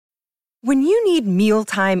When you need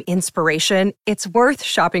mealtime inspiration, it's worth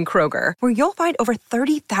shopping Kroger, where you'll find over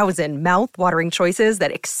 30,000 mouth-watering choices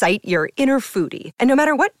that excite your inner foodie. And no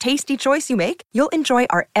matter what tasty choice you make, you'll enjoy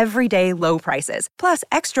our everyday low prices, plus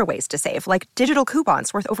extra ways to save, like digital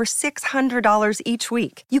coupons worth over $600 each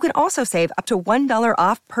week. You can also save up to $1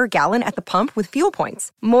 off per gallon at the pump with fuel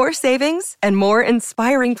points. More savings and more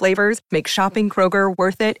inspiring flavors make shopping Kroger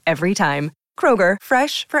worth it every time. Kroger,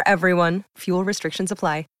 fresh for everyone. Fuel restrictions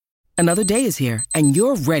apply. Another day is here, and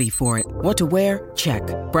you're ready for it. What to wear? Check.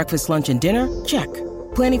 Breakfast, lunch, and dinner? Check.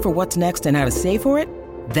 Planning for what's next and how to save for it?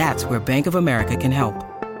 That's where Bank of America can help.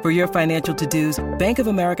 For your financial to-dos, Bank of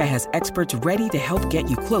America has experts ready to help get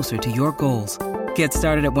you closer to your goals. Get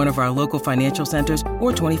started at one of our local financial centers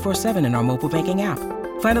or 24/7 in our mobile banking app.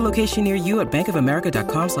 Find a location near you at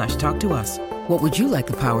bankofamerica.com/talktous. What would you like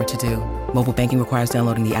the power to do? Mobile banking requires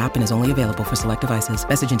downloading the app and is only available for select devices.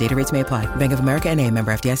 Message and data rates may apply. Bank of America N.A.,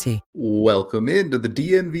 member FDIC. Welcome into the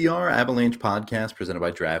DNVR Avalanche Podcast presented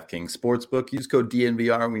by DraftKings Sportsbook. Use code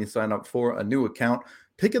DNVR when you sign up for a new account.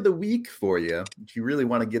 Pick of the week for you. If you really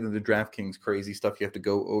want to get into DraftKings crazy stuff, you have to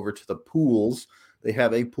go over to the pools. They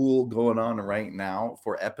have a pool going on right now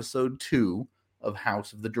for episode 2 of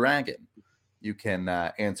House of the Dragon. You can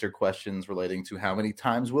answer questions relating to how many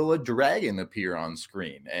times will a dragon appear on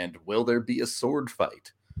screen and will there be a sword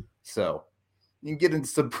fight. So you can get into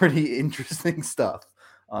some pretty interesting stuff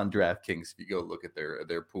on DraftKings if you go look at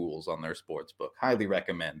their pools on their sports book. Highly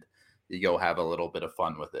recommend you go have a little bit of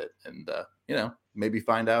fun with it and, maybe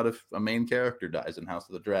find out if a main character dies in House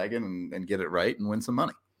of the Dragon and get it right and win some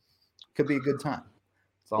money. Could be a good time.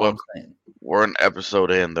 That's all I'm saying. We're an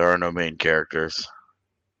episode in. There are no main characters.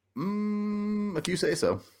 If you say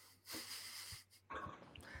so.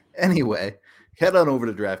 Anyway, head on over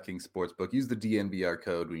to DraftKings Sportsbook. Use the DNVR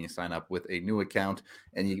code when you sign up with a new account,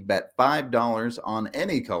 and you bet $5 on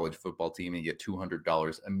any college football team and you get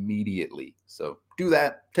 $200 immediately. So do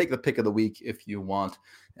that. Take the pick of the week if you want.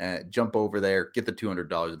 Jump over there. Get the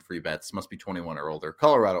 $200 in free bets. Must be 21 or older.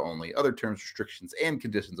 Colorado only. Other terms, restrictions, and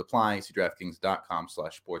conditions apply. See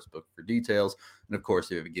DraftKings.com/sportsbook for details. And, of course,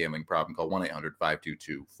 if you have a gambling problem, call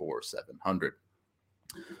 1-800-522-4700.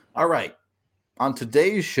 All right. On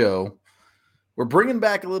today's show, we're bringing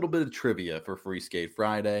back a little bit of trivia for Free Skate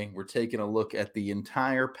Friday. We're taking a look at the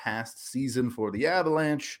entire past season for the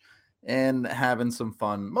Avalanche and having some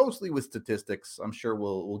fun, mostly with statistics. I'm sure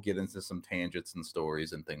we'll get into some tangents and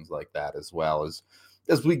stories and things like that as well as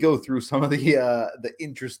we go through some of the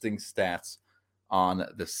interesting stats on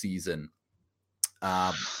the season.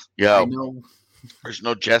 I know there's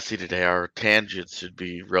no Jesse today. Our tangents should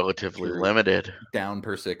be relatively limited. Down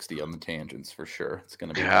per 60 on the tangents for sure. It's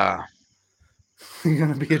going to be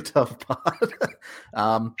going to be a tough pod.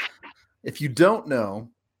 If you don't know,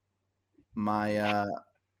 my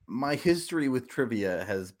history with trivia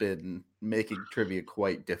has been making trivia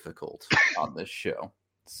quite difficult on this show.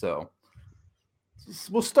 So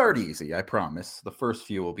we'll start easy, I promise. The first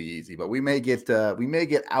few will be easy, but we may get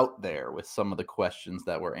out there with some of the questions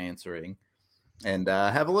that we're answering and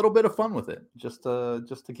have a little bit of fun with it, just to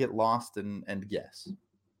get lost and guess.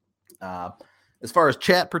 As far as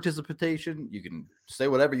chat participation, you can say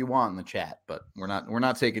whatever you want in the chat, but we're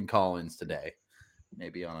not taking call-ins today.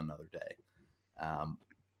 Maybe on another day.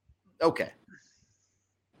 Okay.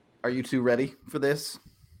 Are you two ready for this?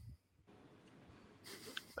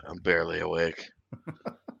 I'm barely awake.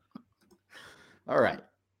 All right.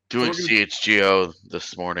 Doing CHGO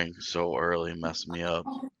this morning so early messed me up.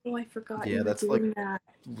 Oh, I forgot. Yeah, that's like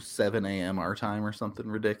 7 a.m. our time or something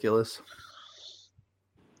ridiculous.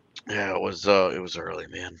 Yeah, it was early,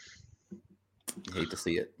 man. Hate to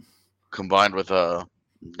see it. Combined with a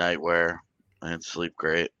night where I didn't sleep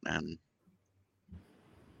great, and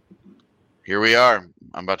here we are.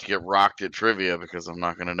 I'm about to get rocked at trivia because I'm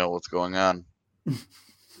not going to know what's going on.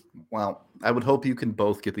 Well, I would hope you can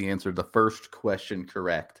both get the answer to the first question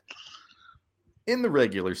correct. In the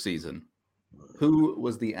regular season, who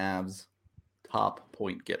was the Avs' top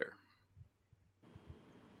point getter?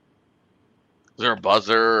 Is there a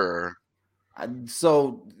buzzer? Or... I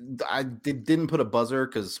didn't put a buzzer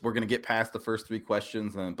because we're going to get past the first 3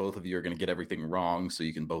 questions, and then both of you are going to get everything wrong, so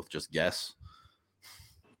you can both just guess.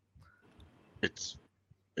 It's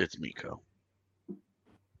Mikko.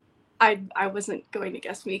 I wasn't going to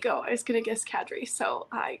guess Mikko. I was going to guess Kadri, so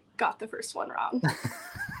I got the first one wrong.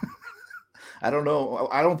 I don't know.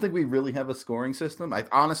 I don't think we really have a scoring system. I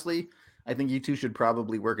think you two should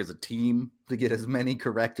probably work as a team to get as many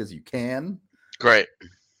correct as you can. Great.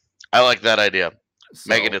 I like that idea.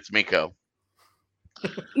 Megan, it's Mikko.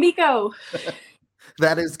 Mikko.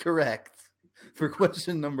 That is correct. For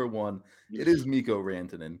question number 1, it is Mikko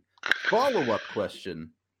Rantanen. Follow-up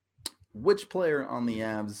question. Which player on the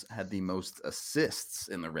Avs had the most assists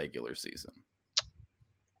in the regular season?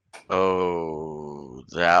 Oh,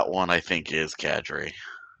 that one I think is Kadri.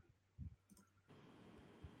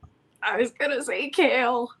 I was going to say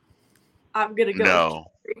Kale. I'm going to go No,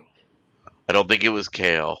 with Kadri. I don't think it was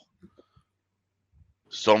Kale.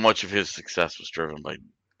 So much of his success was driven by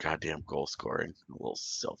goddamn goal scoring. A little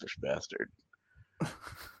selfish bastard.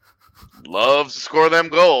 Loves to score them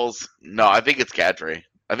goals. No, I think it's Kadri.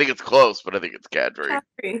 I think it's close, but I think it's Kadri.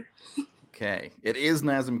 Kadri. Okay. It is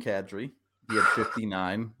Nazem Kadri. He had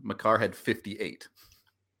 59. Makar had 58.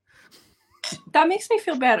 That makes me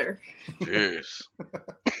feel better. Jeez.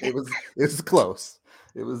 It was close.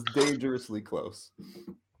 It was dangerously close.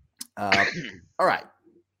 All right.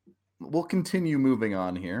 We'll continue moving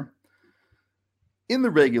on here. In the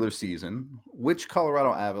regular season, which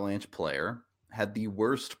Colorado Avalanche player had the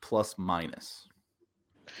worst plus minus?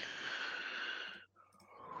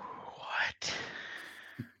 What?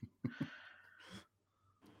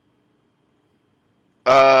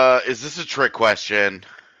 Is this a trick question?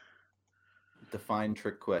 Define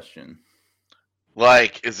trick question.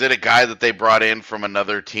 Like, is it a guy that they brought in from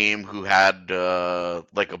another team who had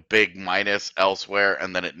like a big minus elsewhere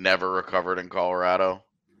and then it never recovered in Colorado?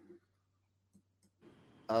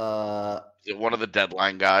 Is it one of the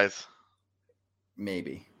deadline guys?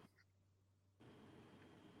 Maybe.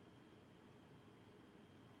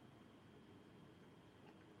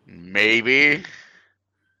 Maybe.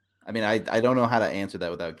 I mean, I don't know how to answer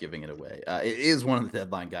that without giving it away. It is one of the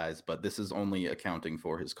deadline guys, but this is only accounting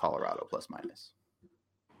for his Colorado plus minus.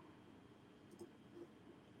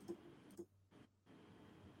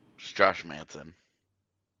 It's Josh Manson.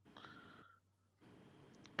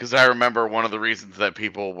 Because I remember one of the reasons that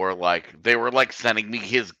people were like, they were like sending me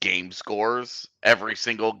his game scores every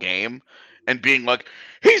single game and being like,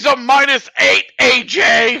 he's a -8,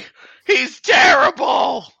 AJ! He's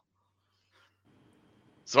terrible!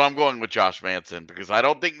 So I'm going with Josh Manson because I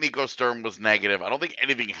don't think Nico Sturm was negative. I don't think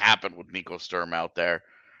anything happened with Nico Sturm out there.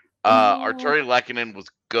 Arturi Lehkonen was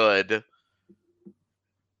good.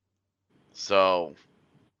 So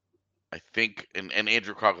I think, and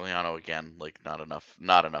Andrew Cogliano again, like not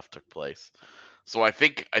enough took place. So I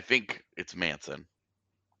think it's Manson.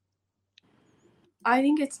 I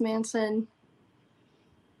think it's Manson.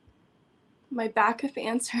 My backup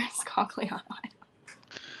answer is Cogliano.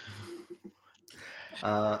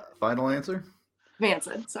 Final answer?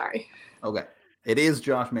 Manson, sorry. Okay. It is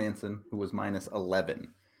Josh Manson, who was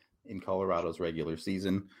 -11 in Colorado's regular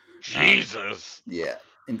season. Jesus. Yeah.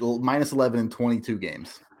 -11 in 22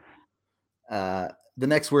 games. The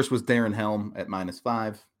next worst was Darren Helm at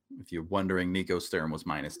 -5. If you're wondering, Nico Sturm was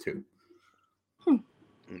 -2.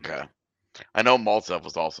 Okay. I know Maltsev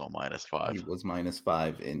was also -5. He was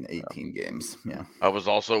 -5 in 18 games. Yeah. I was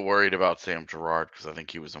also worried about Sam Girard because I think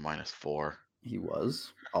he was a -4. He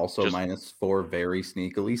was also -4 very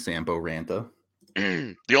sneakily. Sampo Ranta.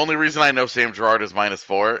 The only reason I know Sam Girard is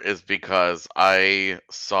 -4 is because I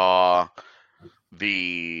saw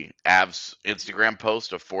the Avs Instagram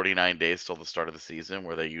post of 49 days till the start of the season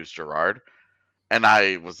where they used Girard. And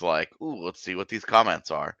I was like, ooh, let's see what these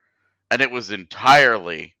comments are. And it was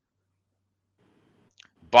entirely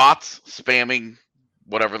bots spamming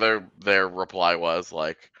whatever their reply was,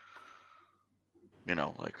 like, you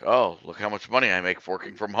know, like, oh, look how much money I make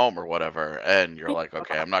working from home or whatever. And you're like,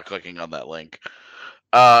 okay, I'm not clicking on that link.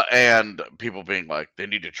 And people being like, they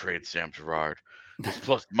need to trade Sam Girard. His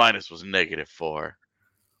plus minus was -4.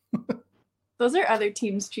 Those are other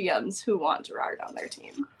teams' GMs who want Girard on their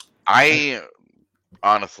team. I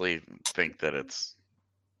honestly think that it's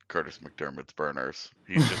Curtis McDermott's burners.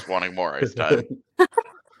 He's just wanting more ice time.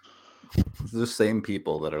 The same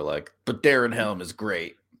people that are like, but Darren Helm is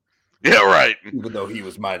great. Yeah, right. Even though he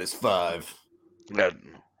was -5.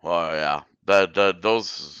 Well, yeah.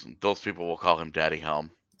 Those people will call him Daddy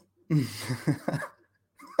Helm.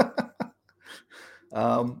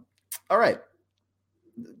 All right.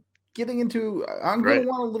 Getting into, I'm going to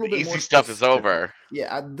want a little bit more. Easy stuff is over.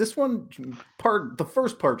 Yeah, this one the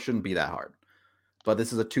first part shouldn't be that hard, but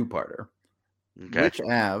this is a two-parter. Okay. Which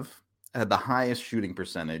Av had the highest shooting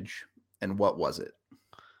percentage, and what was it?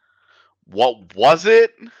 What was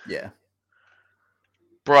it? Yeah.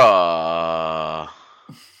 Bruh.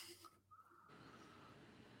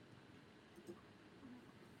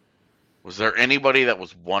 Was there anybody that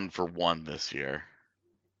was 1-for-1 this year?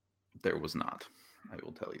 There was not. I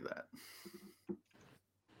will tell you that.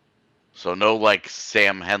 So no, like,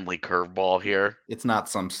 Sam Henley curveball here? It's not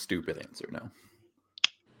some stupid answer, no.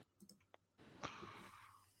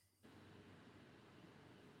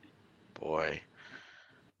 Boy.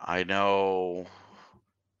 I know.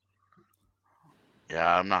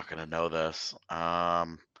 Yeah, I'm not gonna know this.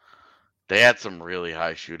 They had some really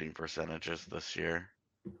high shooting percentages this year.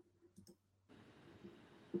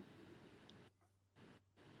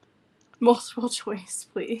 Multiple choice,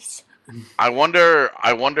 please. I wonder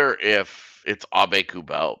if it's Abe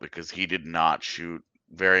Kubel because he did not shoot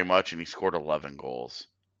very much and he scored 11 goals.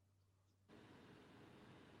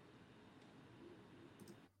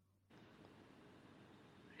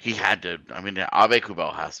 He had to. I mean, Abe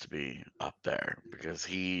Kubel has to be up there because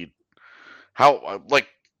you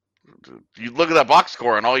look at that box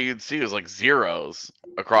score and all you'd see is like zeros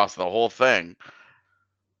across the whole thing,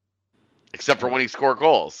 except for when he scored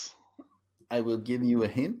goals. I will give you a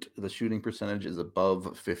hint. The shooting percentage is above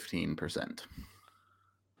 15%.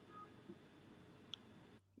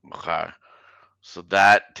 Okay. So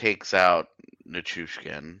that takes out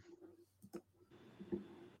Nichushkin.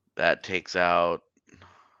 That takes out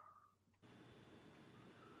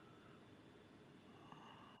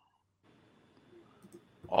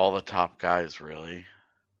all the top guys, really.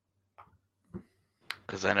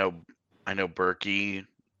 Because I know Berkey,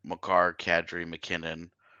 Makar, Kadri, McKinnon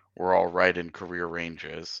were all right in career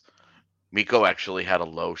ranges. Mikko actually had a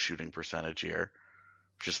low shooting percentage here,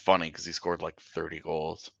 which is funny because he scored like 30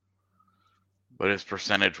 goals. But his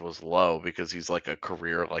percentage was low because he's like a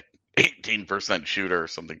career like 18% shooter or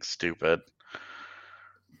something stupid.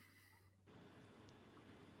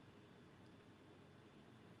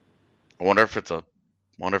 I wonder if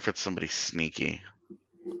it's somebody sneaky.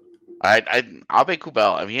 Abe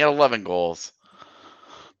Kubel, I mean, he had 11 goals.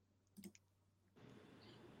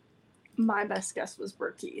 My best guess was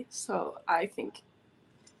Berkey, so I think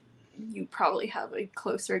you probably have a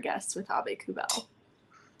closer guess with Abe Kubel.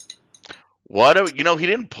 He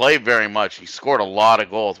didn't play very much. He scored a lot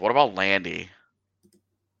of goals. What about Landy?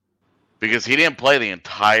 Because he didn't play the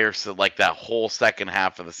entire, like that whole second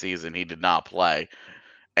half of the season. He did not play.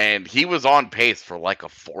 And he was on pace for like a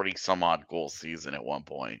 40-some-odd goal season at one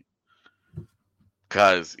point.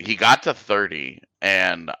 Because he got to 30,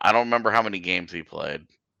 and I don't remember how many games he played.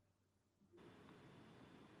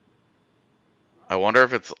 I wonder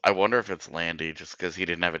if it's Landy, just because he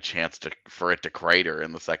didn't have a chance for it to crater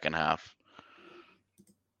in the second half.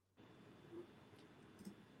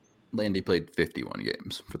 Landy played 51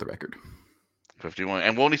 games for the record. 51,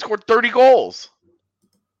 and he scored 30 goals.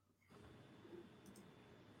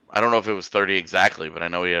 I don't know if it was 30 exactly, but I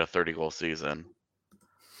know he had a 30-goal season.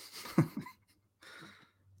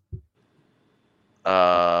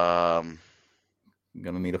 I'm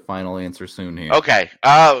gonna need a final answer soon here. Okay.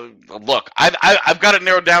 Look, I've got it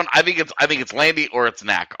narrowed down. I think it's Landy or it's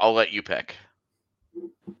Knack. I'll let you pick.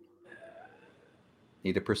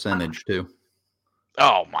 Need a percentage too.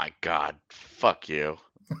 Oh my God! Fuck you.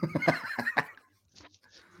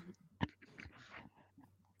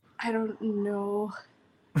 I don't know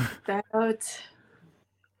about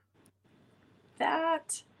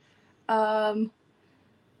that.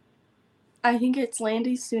 I think it's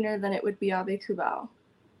Landy sooner than it would be Abe Kubel,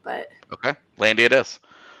 but okay, Landy it is.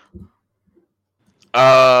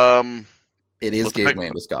 It is Gabe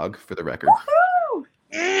Landeskog for the record.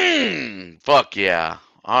 Fuck yeah!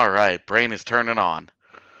 All right, brain is turning on.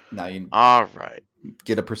 Now you all right.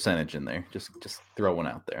 Get a percentage in there. Just throw one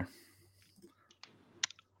out there.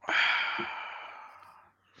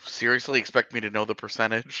 Seriously, expect me to know the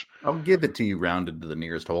percentage? I'll give it to you rounded to the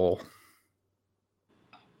nearest hole.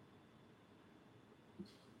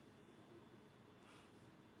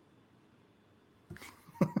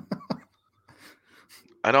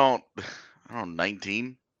 I don't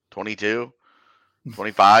 19, 22,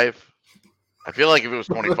 25. I feel like if it was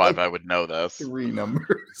 25, I would know this. 3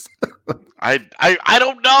 numbers. I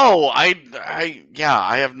don't know.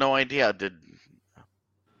 I have no idea.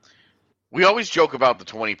 We always joke about the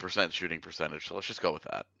 20% shooting percentage, so let's just go with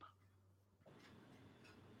that.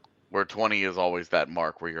 Where 20 is always that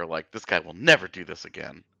mark where you're like, this guy will never do this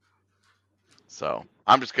again. So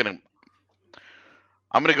I'm gonna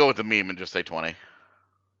go with the meme and just say 20.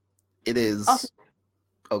 It is.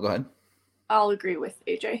 Oh, go ahead. I'll agree with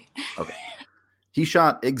AJ. Okay. He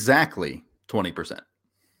shot exactly 20%.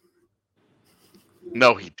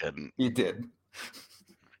 No, he didn't. He did.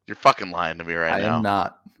 You're fucking lying to me right now. I am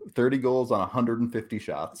not. 30 goals on 150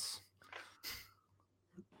 shots.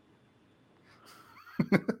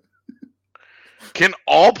 Can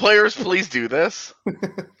all players please do this?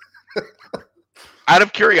 Out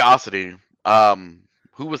of curiosity,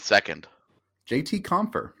 who was second? JT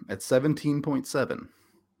Compher at 17.7.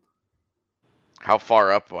 How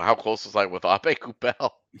far up? How close was I with Abe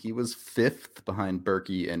Kubel? He was 5th behind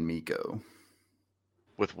Berkey and Mikko.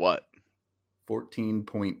 With what?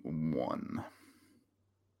 14.1.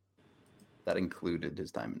 That included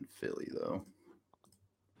his time in Philly, though.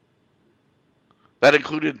 That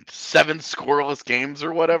included 7 scoreless games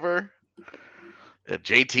or whatever.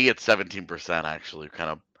 JT at 17%, actually,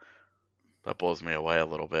 that blows me away a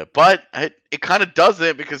little bit. But it kind of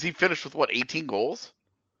doesn't, because he finished with, 18 goals?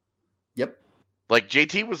 Yep. Like,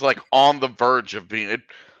 JT was, on the verge of being...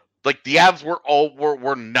 Like, the Avs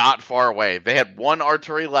were not far away. They had 1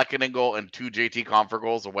 Artturi Lehkonen goal and 2 JT Compher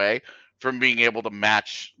goals away from being able to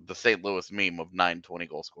match the St. Louis meme of 9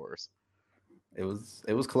 20-goal scorers. It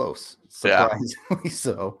was close. Surprisingly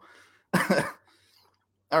so.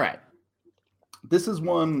 All right. This is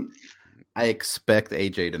one I expect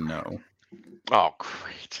AJ to know. Oh,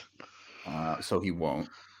 great. So he won't.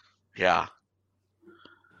 Yeah.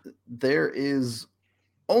 There is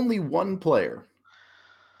only one player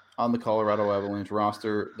on the Colorado Avalanche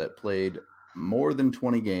roster that played more than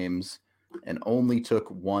 20 games and only took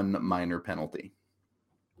 1 minor penalty.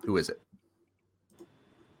 Who is it? 1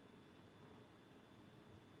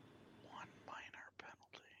 minor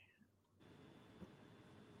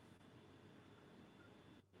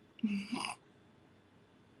penalty.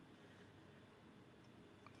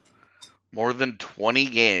 More than 20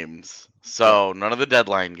 games. So none of the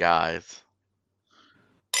deadline guys.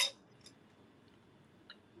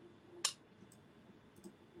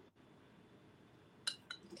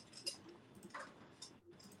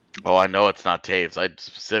 Oh, I know it's not Taves. I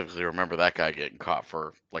specifically remember that guy getting caught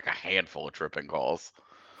for a handful of tripping calls.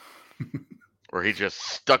 Where he just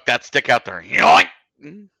stuck that stick out there. Yoink!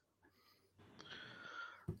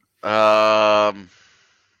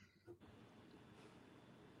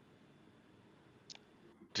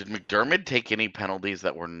 Did McDermott take any penalties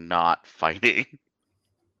that were not fighting?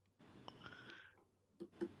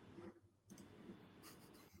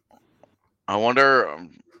 I wonder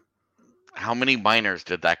how many minors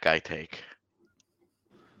did that guy take?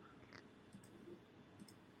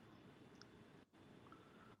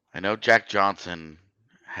 I know Jack Johnson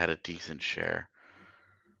had a decent share.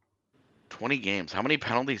 20 games. How many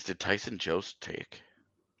penalties did Tyson Jost take?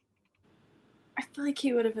 I feel like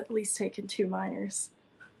he would have at least taken 2 minors.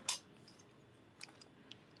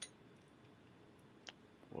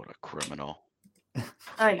 What a criminal.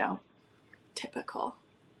 I know. Typical.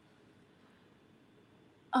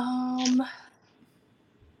 What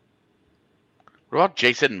about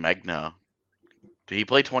Jason Megna? Did he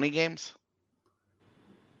play 20 games?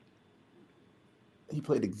 He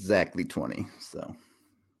played exactly 20, so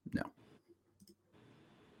no.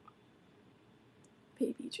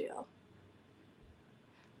 Baby jail.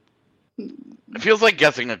 It feels like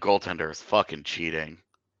guessing a goaltender is fucking cheating.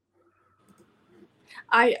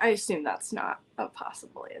 I assume that's not a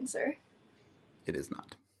possible answer. It is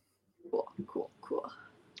not. Cool.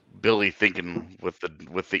 Billy thinking with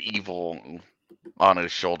the evil on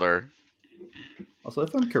his shoulder. Also,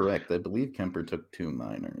 if I'm correct, I believe Kemper took 2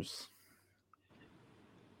 minors.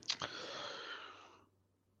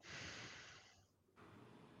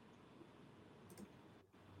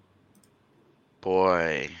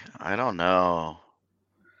 Boy, I don't know.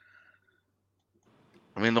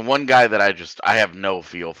 I mean, the one guy that I have no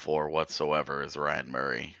feel for whatsoever is Ryan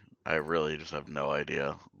Murray. I really just have no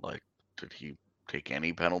idea. Did he take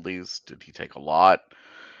any penalties? Did he take a lot?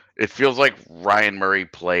 It feels like Ryan Murray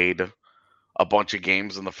played a bunch of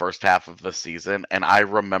games in the first half of the season, and I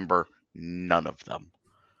remember none of them.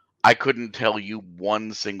 I couldn't tell you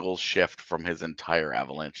one single shift from his entire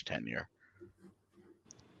Avalanche tenure.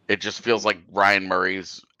 It just feels like Ryan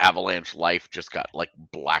Murray's Avalanche life just got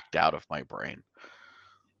blacked out of my brain.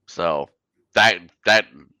 So that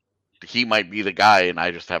he might be the guy, and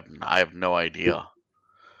I have no idea.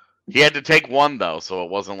 He had to take 1 though, so it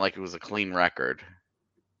wasn't like it was a clean record.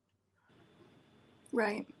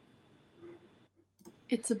 Right.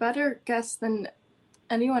 It's a better guess than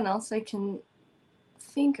anyone else I can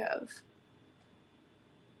think of.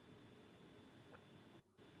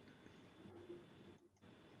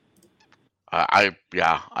 I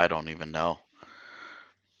don't even know.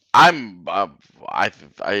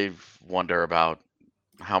 I wonder about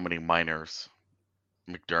how many minors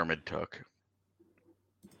McDermott took.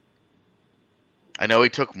 I know he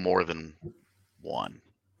took more than 1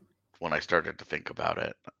 when I started to think about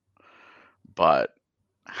it, but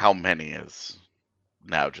how many is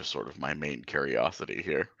now just sort of my main curiosity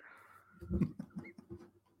here.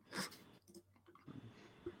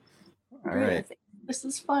 All right. I think this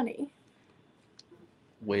is funny.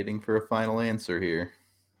 Waiting for a final answer here.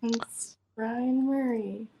 It's Ryan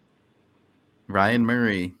Murray. Ryan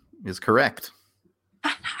Murray is correct.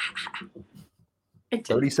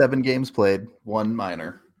 37 games played, 1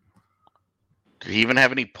 minor. Did he even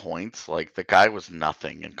have any points? Like, the guy was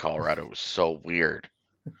nothing in Colorado. It was so weird.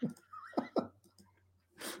 Did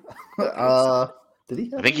he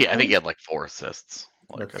have I think he points? had like 4 assists.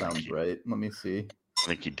 Like, That sounds right. Let me see. I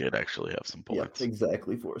think he did actually have some points. Yeah,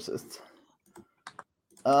 exactly 4 assists.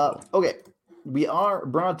 Okay. We are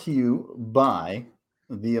brought to you by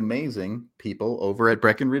the amazing people over at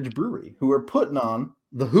Breckenridge Brewery who are putting on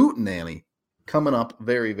the Hootenanny coming up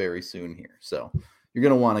very, very soon here. So you're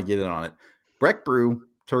going to want to get in on it. Breck Brew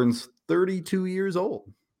turns 32 years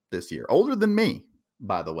old this year. Older than me,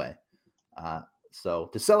 by the way.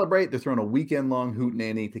 So to celebrate, they're throwing a weekend-long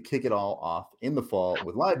Hootenanny to kick it all off in the fall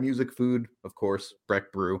with live music, food, of course,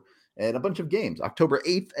 Breck Brew, and a bunch of games. October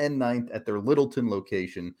 8th and 9th at their Littleton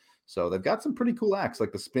location. So they've got some pretty cool acts,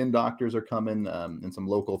 like the Spin Doctors are coming, and some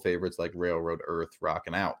local favorites like Railroad Earth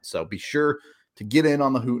rocking out. So be sure to get in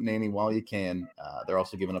on the Hootenanny while you can. They're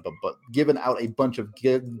also giving out a bunch of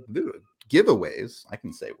giveaways. I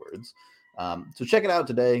can say words. So check it out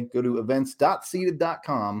today. Go to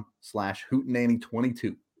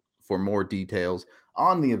events.seated.com/Hootenanny22 for more details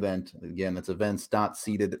on the event. Again, that's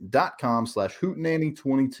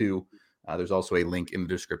events.seated.com/Hootenanny22. There's also a link in the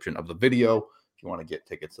description of the video if you want to get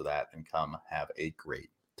tickets to that and come have a great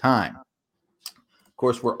time. Of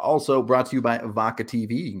course, we're also brought to you by Avaca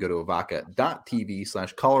TV. You can go to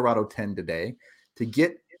avaca.tv/Colorado10 today to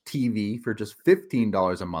get TV for just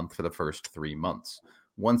 $15 a month for the first 3 months.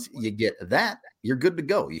 Once you get that, you're good to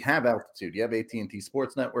go. You have Altitude, you have AT&T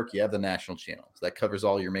Sports Network, you have the national channels. That covers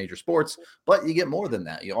all your major sports, but you get more than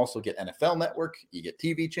that. You also get NFL Network, you get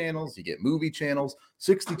TV channels, you get movie channels,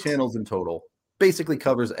 60 channels in total. Basically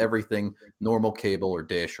covers everything normal cable or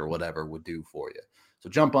dish or whatever would do for you. So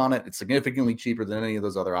jump on it. It's significantly cheaper than any of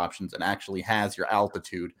those other options and actually has your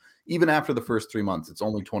Altitude. Even after the first 3 months, it's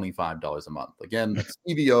only $25 a month. Again, that's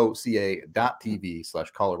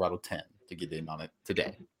evoca.tv/Colorado10 to get in on it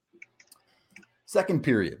today. Second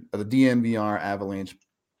period of the DNVR Avalanche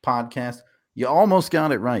podcast. You almost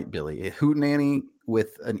got it right, Billy. A Hootenanny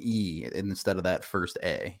with an E instead of that first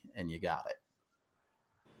A, and you got it.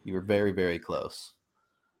 You were very, very close.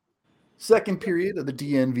 Second period of the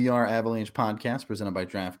DNVR Avalanche podcast presented by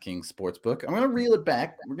DraftKings Sportsbook. I'm going to reel it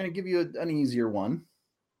back. We're going to give you an easier one.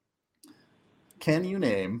 Can you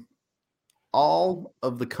name all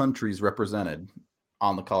of the countries represented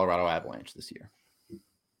on the Colorado Avalanche this year?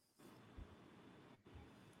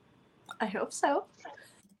 I hope so.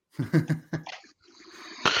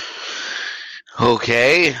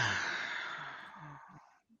 Okay.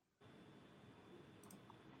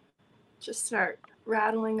 Just start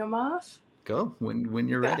rattling them off. Go when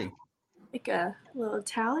you're ready. Like a little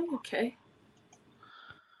tally. Okay.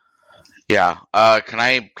 Yeah. Can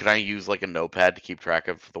I use like a notepad to keep track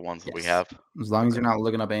of the ones that we have? As long as you're not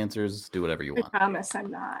looking up answers, do whatever you want. I promise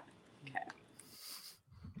I'm not. Okay.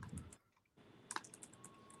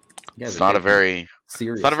 It's not a very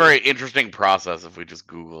interesting process if we just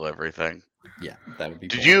Google everything. Yeah, that would be.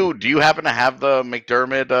 Do you happen to have the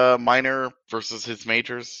McDermott minor versus his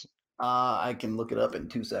majors? I can look it up in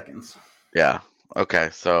 2 seconds. Yeah. Okay.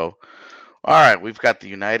 So, all right, we've got the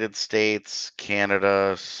United States,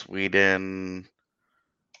 Canada, Sweden,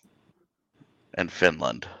 and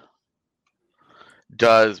Finland.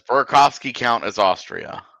 Does Burakovsky count as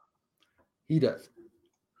Austria? He does.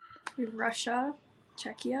 Russia,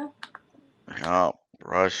 Czechia. Yeah,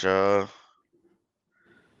 Russia.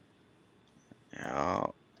 Yeah.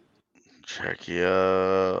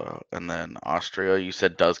 Czechia, and then Austria, you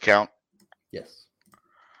said does count? Yes.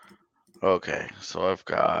 Okay, so I've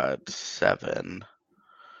got 7.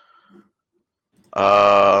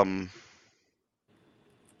 All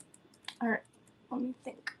right, let me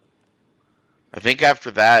think. I think after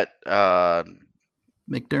that,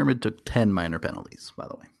 McDermott took 10 minor penalties, by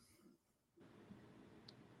the way.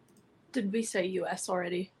 Did we say U.S.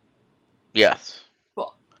 already? Yes.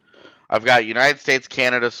 Cool. I've got United States,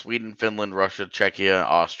 Canada, Sweden, Finland, Russia, Czechia,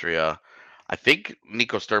 Austria. I think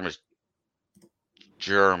Nico Sturm is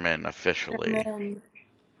German officially.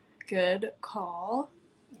 Good call.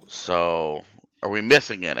 So, are we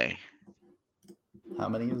missing any? How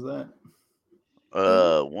many is that?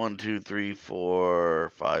 1, 2, 3,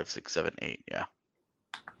 4, 5, 6, 7, 8. Yeah.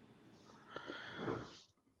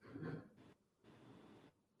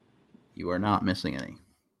 You are not missing any.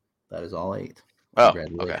 That is all 8. Oh,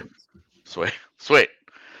 okay. Sweet.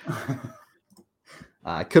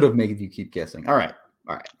 I could have made you keep guessing. All right.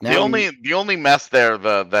 Now the only mess there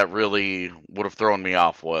that really would have thrown me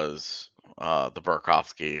off was the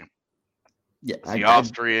Burakovsky. Yeah, the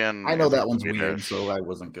Austrian. I know that one's weird, so I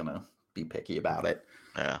wasn't gonna be picky about it.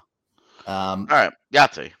 Yeah. All right,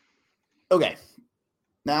 Yahtzee. Okay.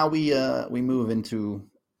 Now we move into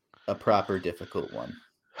a proper difficult one.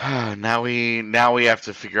 Now we have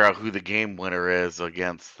to figure out who the game winner is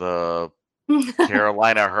against the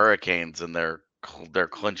Carolina Hurricanes in their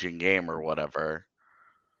clinching game or whatever.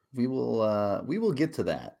 We will get to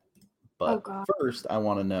that. But first, I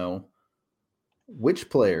want to know which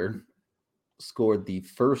player scored the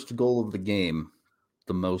first goal of the game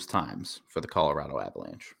the most times for the Colorado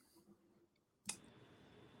Avalanche.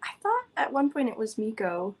 I thought at one point it was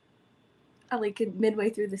Mikko. Like midway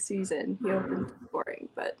through the season, he opened scoring.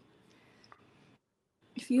 But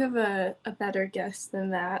if you have a better guess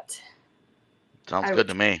than that, sounds good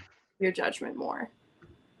to me. Your judgment more.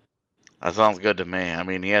 That sounds good to me. I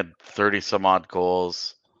mean, he had 30 some odd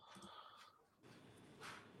goals.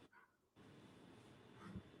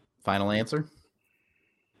 Final answer?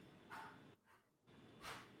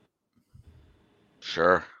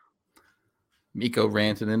 Sure. Mikko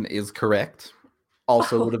Rantanen is correct.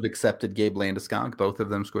 Also would have accepted Gabe Landeskog. Both of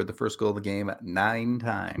them scored the first goal of the game 9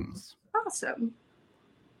 times. Awesome.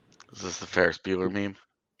 Is this the Ferris Bueller meme?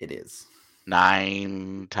 It is.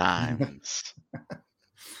 9 times.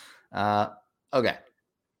 Okay.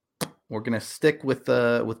 We're going to stick with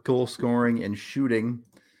goal scoring and shooting.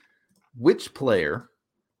 Which player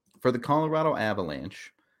for the Colorado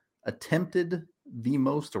Avalanche attempted the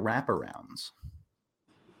most wraparounds?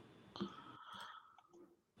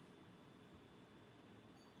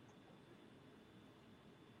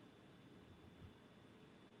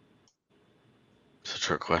 It's a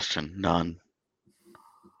trick question. None.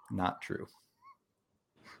 Not true.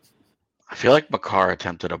 I feel like Makar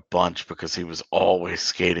attempted a bunch because he was always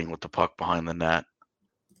skating with the puck behind the net.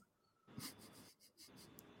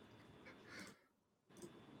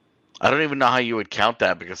 I don't even know how you would count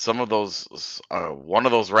that because some of those, one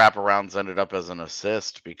of those wraparounds ended up as an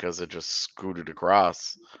assist because it just scooted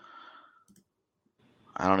across.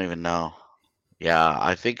 I don't even know. Yeah,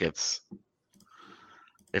 I think it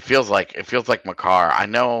feels like Makar. I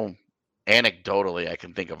know anecdotally I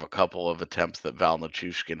can think of a couple of attempts that Val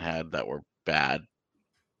Nichushkin had that were bad.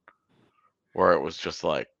 Where it was just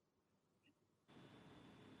like,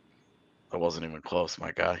 it wasn't even close,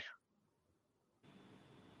 my guy.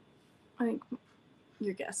 I think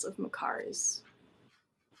your guess of Makar is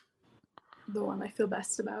the one I feel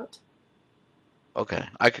best about. Okay,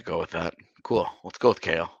 I could go with that. Cool. Let's go with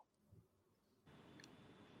Kale.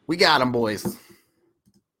 We got him, boys.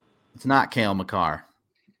 It's not Cale Makar.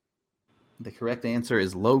 The correct answer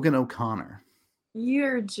is Logan O'Connor.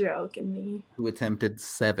 You're joking me. Who attempted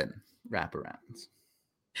 7 wraparounds.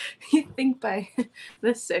 You think by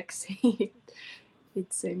the 6, he'd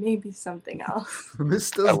say maybe something else. This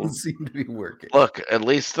doesn't seem to be working. Look, at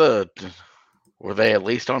least were they at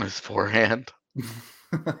least on his forehand?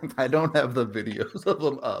 I don't have the videos of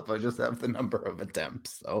them up. I just have the number of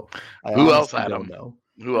attempts. So who else had them? Know.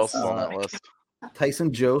 Who else is on that list?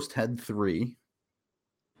 Tyson Jost had 3.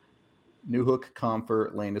 Newhook,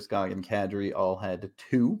 Comfort, Landeskog, and Kadri all had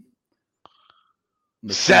 2.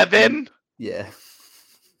 7? Yeah.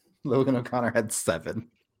 Logan O'Connor had 7.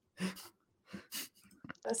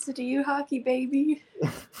 That's to you, hockey baby.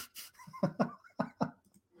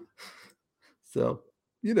 So,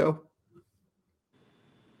 you know.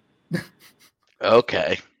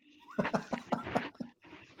 Okay.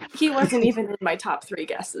 He wasn't even in my top 3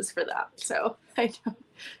 guesses for that, so I don't.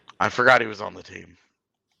 I forgot he was on the team.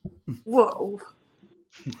 Whoa.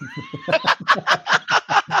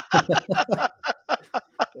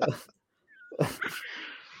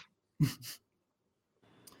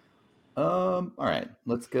 All right,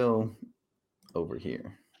 let's go over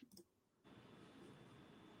here.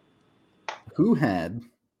 Who had,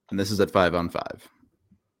 and this is at 5-on-5,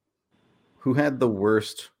 who had the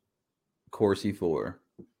worst Corsi 4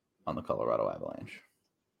 on the Colorado Avalanche?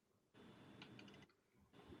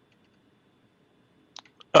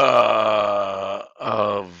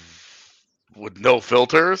 With no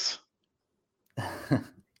filters?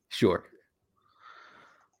 Sure.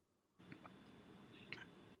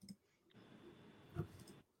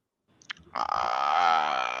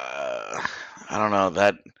 I don't know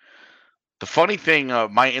that. The funny thing,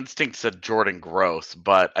 my instinct said Jordan Gross,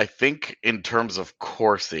 but I think in terms of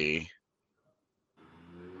Corsi,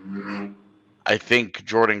 I think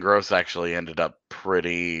Jordan Gross actually ended up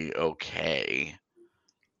pretty okay.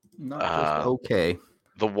 Not just okay.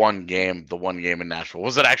 The one game in Nashville.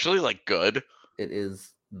 Was it actually like good? It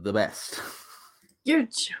is the best. You're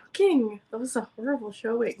joking. That was a horrible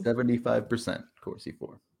showing. 75% Corsi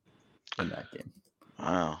 4 in that game.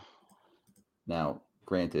 Wow. Now,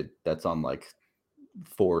 granted, that's on like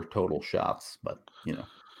 4 total shots, but you know.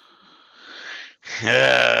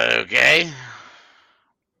 Okay.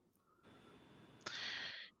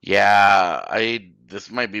 Yeah, this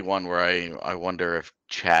might be one where I wonder if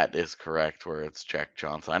chat is correct where it's Jack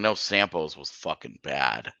Johnson. I know Samples was fucking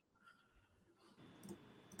bad.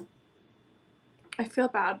 I feel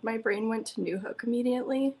bad. My brain went to New Hook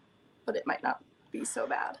immediately, but it might not be so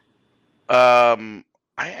bad. I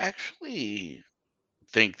actually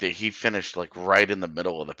think that he finished like right in the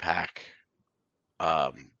middle of the pack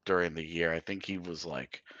during the year. I think he was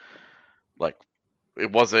like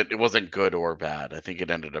it wasn't good or bad. I think it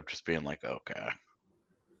ended up just being like, okay.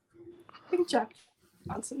 I think Jack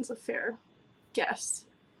Johnson's a fair guess.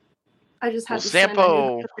 I just had Well, to send a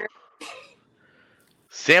New Hook.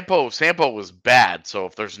 Sampo was bad, so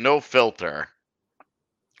if there's no filter,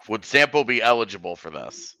 would Sampo be eligible for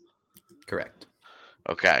this? Correct.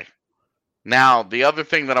 Okay. Now, the other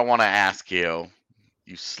thing that I want to ask you,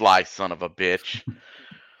 you sly son of a bitch,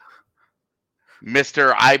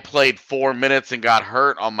 Mr. I played 4 minutes and got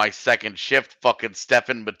hurt on my second shift, fucking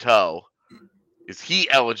Stefan Bateau. Is he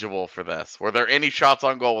eligible for this? Were there any shots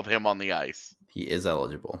on goal with him on the ice? He is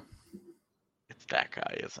eligible. It's that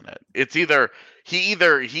guy, isn't it? It's either he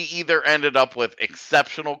either ended up with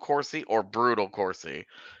exceptional Corsi or brutal Corsi,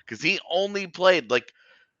 because he only played like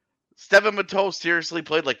Stefan Bateau seriously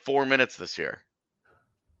played like 4 minutes this year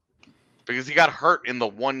because he got hurt in the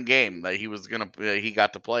one game that he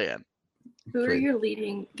got to play in. Who are your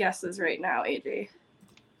leading guesses right now, AJ?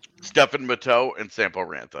 Stefan Bateau and Sampo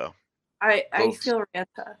Ranta. I feel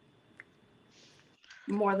Ranta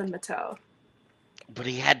more than Bateau. But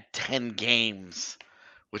he had 10 games,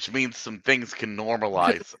 which means some things can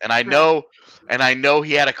normalize. And I know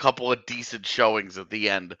he had a couple of decent showings at the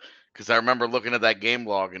end, because I remember looking at that game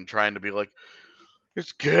log and trying to be like,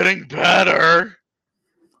 it's getting better.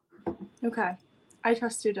 Okay. I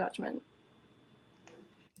trust your judgment.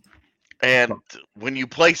 And when you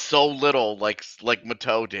play so little, like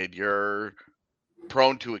Mateau did, you're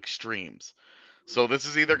prone to extremes. So this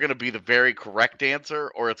is either going to be the very correct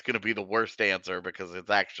answer or it's going to be the worst answer, because it's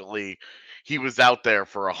actually he was out there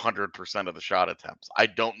for 100% of the shot attempts. I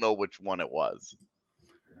don't know which one it was.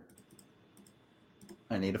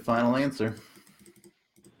 I need a final answer.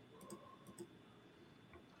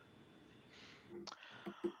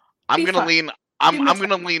 I'm going to lean. I'm going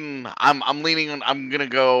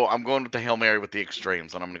with the Hail Mary with the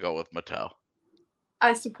extremes, and I'm going to go with Mateau.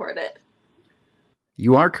 I support it.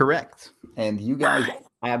 You are correct. And you guys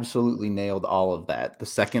absolutely nailed all of that. The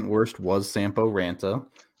second worst was Sampo Ranta,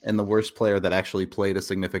 and the worst player that actually played a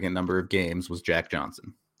significant number of games was Jack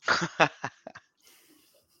Johnson. It's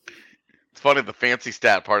funny, the fancy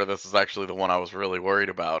stat part of this is actually the one I was really worried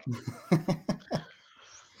about.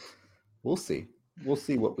 We'll see. We'll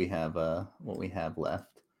see what we have left.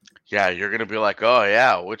 Yeah, you're gonna be like, oh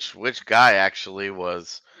yeah, which guy actually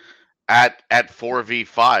was at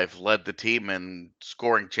 4v5 led the team in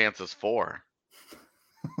scoring chances for?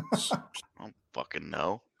 I don't fucking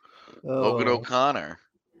know. Logan O'Connor.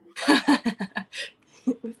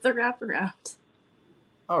 With the wraparound.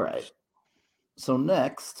 All right. So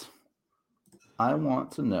next, I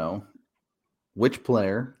want to know which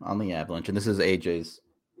player on the Avalanche, and this is AJ's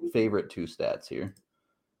favorite two stats here.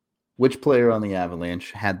 Which player on the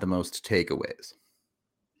Avalanche had the most takeaways?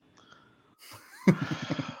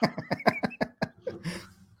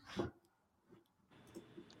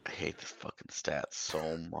 I hate this fucking stat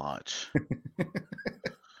so much.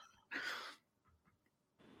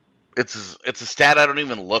 It's a stat I don't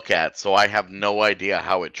even look at, so I have no idea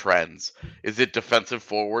how it trends. Is it defensive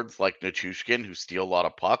forwards like Nichushkin who steal a lot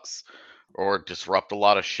of pucks or disrupt a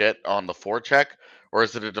lot of shit on the forecheck? Or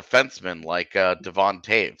is it a defenseman like Devon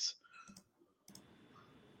Taves?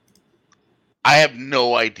 I have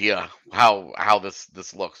no idea how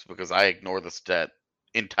this looks, because I ignore the stat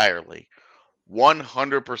entirely.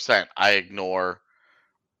 100% I ignore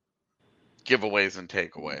giveaways and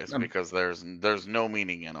takeaways because there's no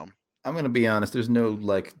meaning in them. I'm going to be honest. There's no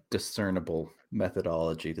discernible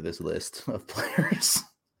methodology to this list of players.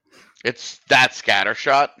 It's that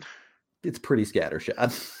scattershot. It's pretty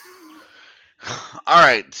scattershot. All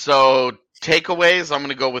right, so takeaways, I'm going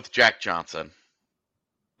to go with Jack Johnson.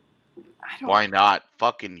 Why not?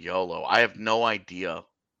 Fucking YOLO. I have no idea.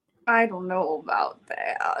 I don't know about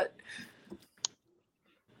that.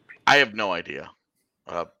 I have no idea.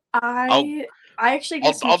 I actually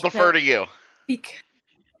guess I'll defer to you.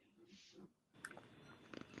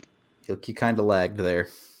 He kind of lagged there.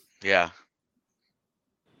 Yeah.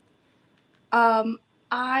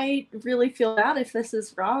 I really feel bad if this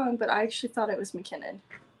is wrong, but I actually thought it was McKinnon.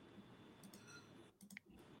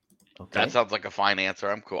 Okay. That sounds like a fine answer.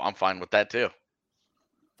 I'm cool. I'm fine with that too.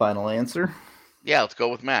 Final answer? Yeah, let's go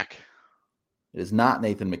with Mac. It is not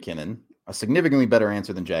Nathan McKinnon. A significantly better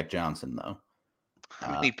answer than Jack Johnson, though.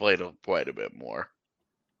 I mean, he played quite a bit more.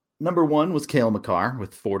 Number 1 was Cale Makar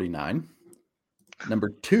with 49.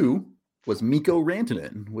 Number 2 was Mikko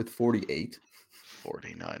Rantanen with 48.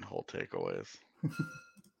 49 whole takeaways.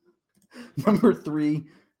 Number 3,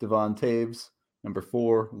 Devon Taves. Number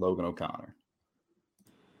 4, Logan O'Connor.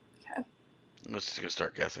 Okay. I'm just going to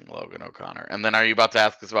start guessing Logan O'Connor. And then are you about to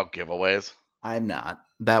ask us about giveaways? I'm not.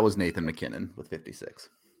 That was Nathan McKinnon with 56.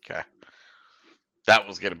 Okay. That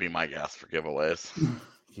was going to be my guess for giveaways.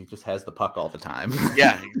 He just has the puck all the time.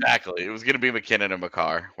 Yeah, exactly. It was going to be McKinnon and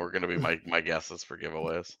Makar. We're going to be my guesses for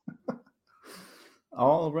giveaways.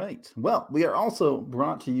 All right. Well, we are also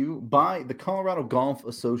brought to you by the Colorado Golf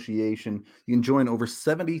Association. You can join over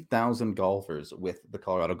 70,000 golfers with the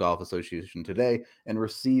Colorado Golf Association today and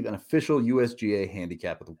receive an official USGA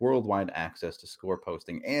handicap with worldwide access to score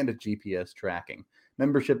posting and GPS tracking.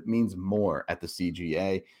 Membership means more at the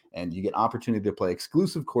CGA, and you get opportunity to play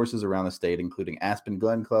exclusive courses around the state, including Aspen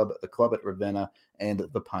Glen Club, the Club at Ravenna, and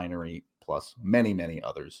the Pinery, plus many, many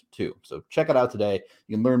others too. So check it out today.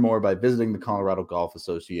 You can learn more by visiting the Colorado Golf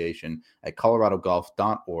Association at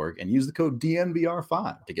coloradogolf.org and use the code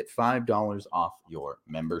DNVR5 to get $5 off your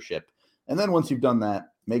membership. And then once you've done that,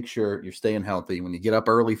 make sure you're staying healthy. When you get up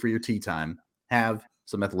early for your tee time, have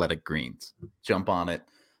some Athletic Greens. Jump on it.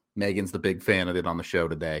 Megan's the big fan of it on the show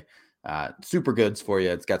today. Super goods for you.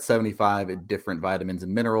 It's got 75 different vitamins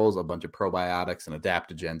and minerals, a bunch of probiotics and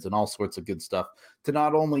adaptogens and all sorts of good stuff to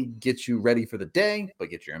not only get you ready for the day, but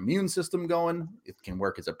get your immune system going. It can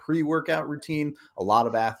work as a pre-workout routine. A lot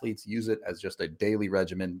of athletes use it as just a daily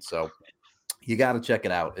regimen. So you got to check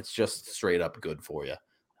it out. It's just straight up good for you.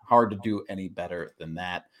 Hard to do any better than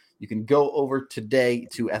that. You can go over today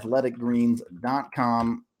to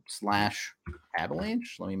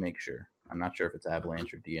athleticgreens.com/avalanche. Let me make sure. I'm not sure if it's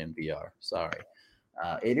Avalanche or DNVR. Sorry.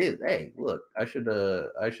 It is. Hey, look, I should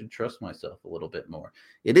trust myself a little bit more.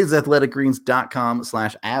 It is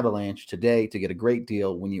athleticgreens.com/avalanche today to get a great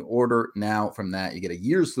deal. When you order now from that, you get a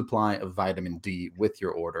year's supply of vitamin D with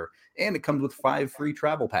your order, and it comes with 5 free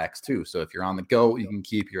travel packs too. So if you're on the go, you can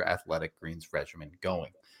keep your Athletic Greens regimen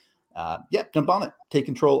going. Jump on it. Take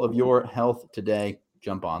control of your health today.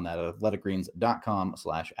 Jump on that at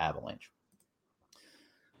athleticgreens.com/avalanche.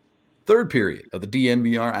 Third period of the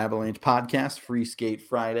DNVR Avalanche Podcast, Free Skate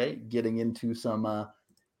Friday, getting into some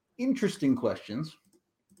interesting questions.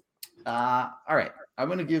 All right, I'm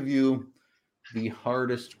going to give you the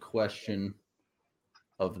hardest question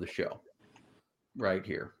of the show right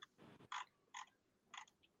here.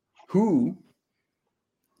 Who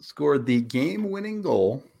scored the game-winning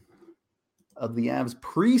goal of the Avs'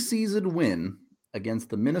 preseason win against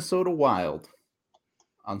the Minnesota Wild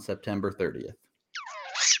on September 30th?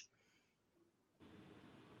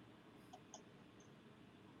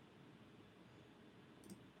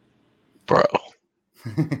 Bro.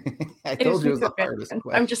 I told you it was the hardest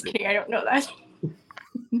question. I'm just kidding. I don't know that.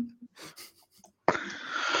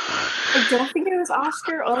 I don't think it was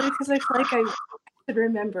Oscar, only because I feel like I could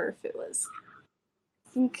remember if it was.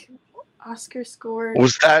 I think Oscar scored.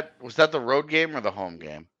 Was that the road game or the home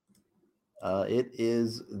game? It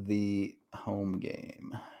is the home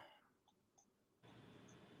game.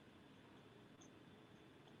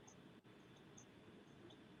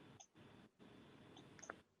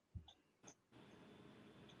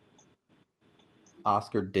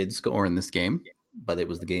 Oscar did score in this game, but it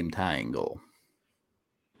was the game tying goal.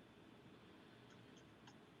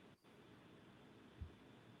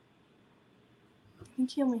 I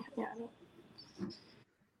think he only,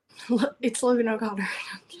 it's Logan O'Connor.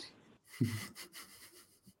 I'm kidding.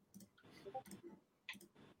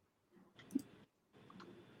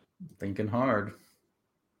 Thinking hard.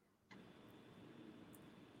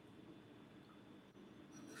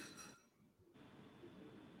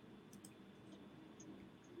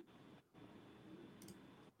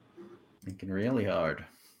 Thinking really hard.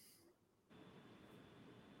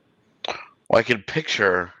 Well, I can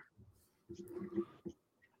picture.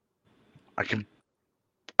 I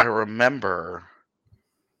remember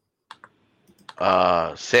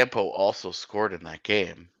Sampo also scored in that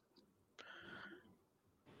game.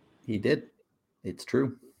 He did. It's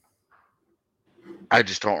true. I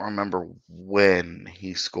just don't remember when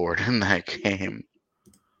he scored in that game.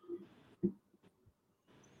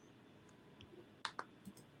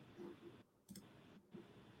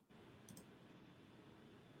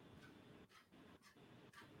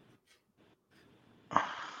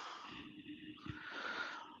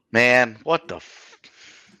 Man, what the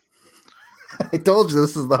I told you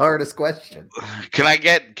this is the hardest question. Can I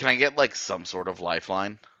get like some sort of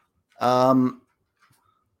lifeline? I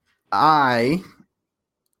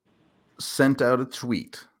sent out a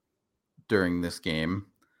tweet during this game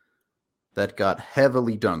that got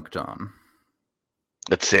heavily dunked on.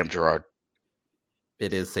 It's Sam Girard.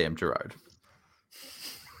 It is Sam Girard.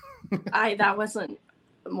 That wasn't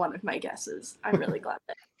one of my guesses. I'm really glad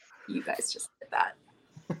that you guys just did that.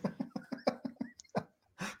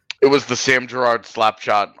 It was the Sam Girard slap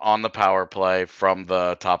shot on the power play from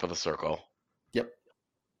the top of the circle. Yep.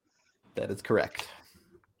 That is correct.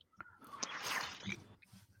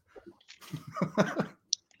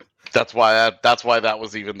 That's why that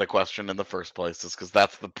was even the question in the first place, is because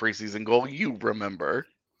that's the preseason goal you remember.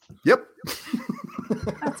 Yep.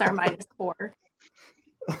 That's our -4.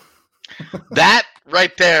 That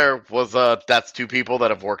right there was that's two people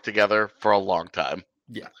that have worked together for a long time.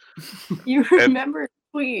 Yeah. You remember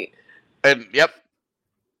the tweet. And yep.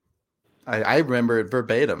 I remember it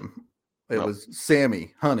verbatim. It was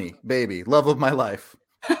Sammy, honey, baby, love of my life.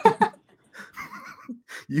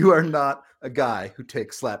 You are not a guy who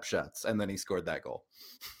takes slap shots. And then he scored that goal.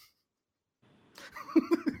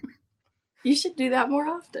 You should do that more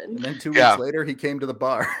often. And then 2 weeks later, he came to the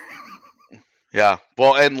bar. Yeah.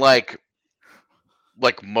 Well, and like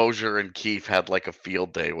Mosier and Keefe had like a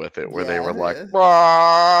field day with it where they were like,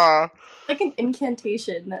 "Rah!" Like an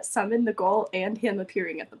incantation that summoned the goal and him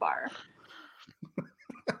appearing at the bar.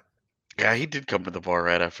 Yeah, he did come to the bar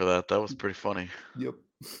right after that. That was pretty funny. Yep.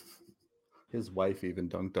 His wife even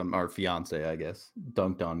dunked on, our fiance, I guess,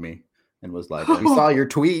 dunked on me and was like, "We saw your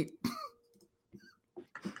tweet."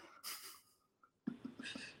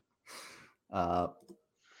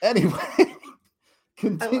 Anyway,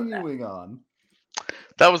 continuing on.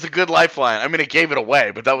 That was a good lifeline. I mean, it gave it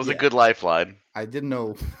away, but that was a good lifeline. I didn't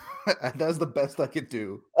know. That was the best I could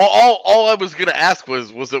do. All I was gonna ask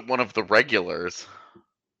was it one of the regulars?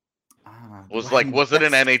 Was it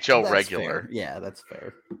an NHL regular? Fair. Yeah, that's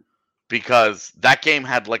fair. Because that game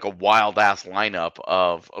had like a wild ass lineup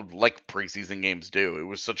of like preseason games do. It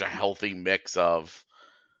was such a healthy mix of,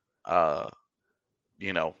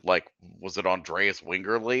 like, was it Andreas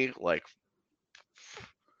Wingerly? Like,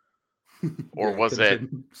 or was it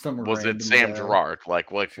Sam Girard? Like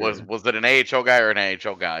sure. was it an AHL guy or an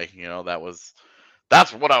AHL guy?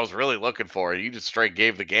 That's what I was really looking for. You just straight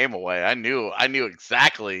gave the game away. I knew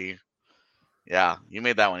exactly. Yeah, you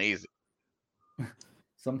made that one easy.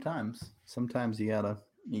 Sometimes you gotta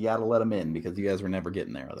let them in because you guys were never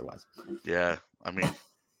getting there otherwise. Yeah, I mean,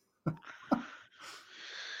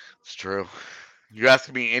 it's true. You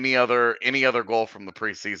asked me any other goal from the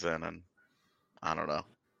preseason, and I don't know.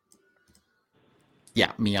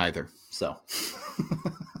 Yeah, me either. So,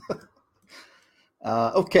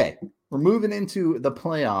 okay, we're moving into the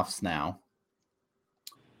playoffs now.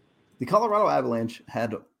 The Colorado Avalanche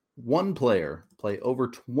had one player play over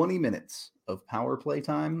 20 minutes of power play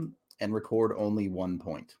time and record only 1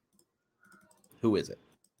 point. Who is it?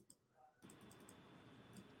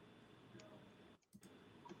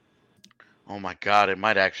 Oh my God, it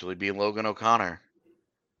might actually be Logan O'Connor.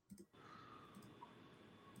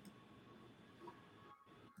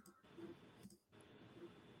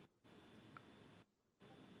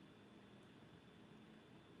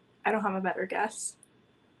 I don't have a better guess.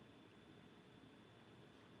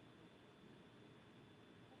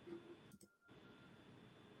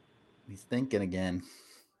 He's thinking again.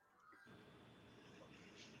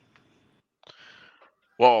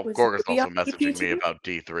 Well, Gorga's also messaging me about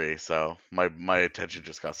D3, so my attention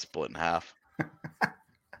just got split in half.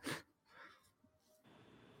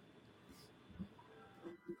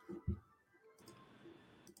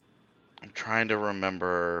 I'm trying to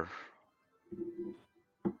remember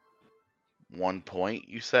 1 point,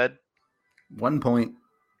 you said? 1 point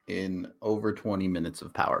in over 20 minutes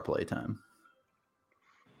of power play time.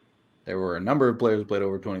 There were a number of players who played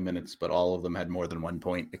over 20 minutes, but all of them had more than 1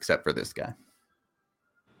 point, except for this guy.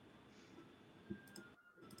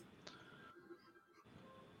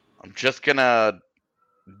 I'm just gonna...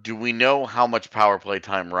 Do we know how much power play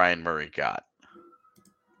time Ryan Murray got?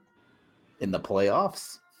 In the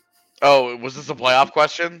playoffs? Oh, was this a playoff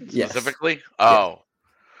question specifically? Yes. Oh.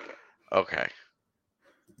 Yes. Okay.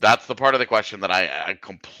 That's the part of the question that I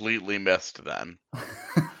completely missed then.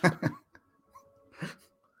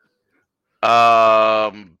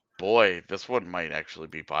 Boy, this one might actually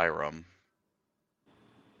be Byram.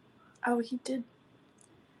 Oh, he did.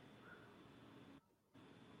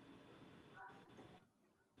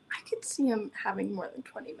 I could see him having more than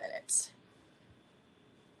 20 minutes.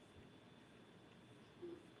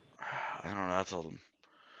 I don't know. That's a.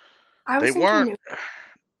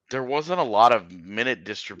 There wasn't a lot of minute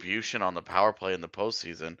distribution on the power play in the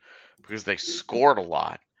postseason because they scored a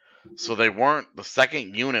lot. So they weren't. The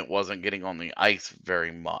second unit wasn't getting on the ice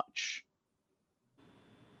very much.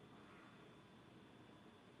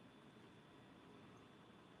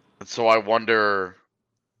 So I wonder.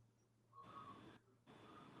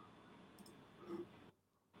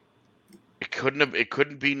 It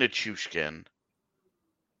couldn't be Nichushkin.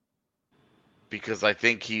 Because I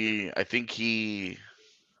think he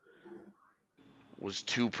was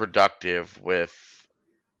too productive with.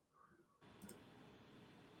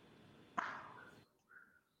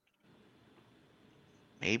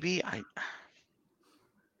 Maybe I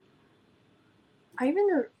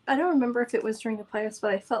don't remember if it was during the playoffs,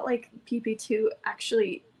 but I felt like PP2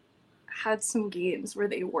 actually had some games where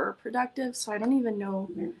they were productive, so I don't even know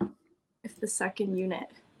if the second unit.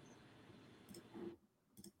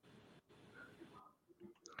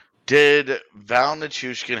 Did Val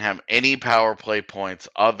Nichushkin have any power play points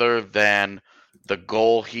other than the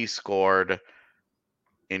goal he scored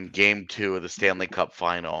in Game 2 of the Stanley Cup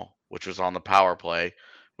Final, which was on the power play,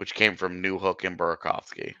 which came from Newhook and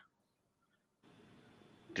Burakovsky?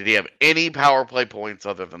 Did he have any power play points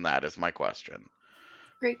other than that, is my question.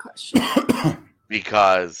 Great question.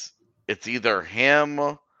 Because it's either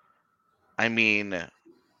him,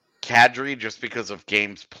 Kadri, just because of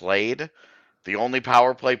games played. The only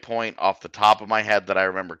power play point off the top of my head that I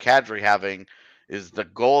remember Kadri having is the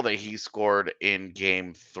goal that he scored in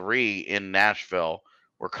Game 3 in Nashville,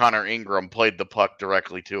 where Connor Ingram played the puck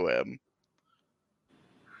directly to him,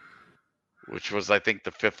 which was, I think,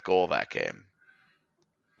 the 5th goal of that game.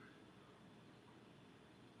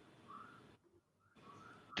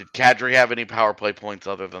 Did Kadri have any power play points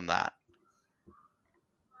other than that?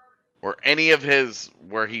 Or any of his,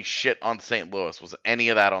 where he shit on St. Louis, was any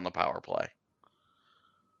of that on the power play?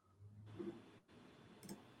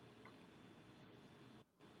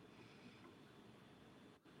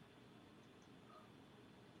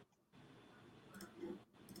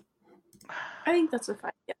 I think that's a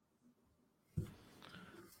fine guess.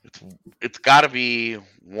 It's got to be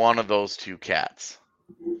one of those two cats.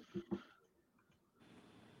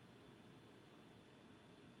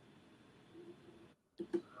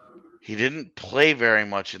 He didn't play very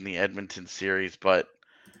much in the Edmonton series, but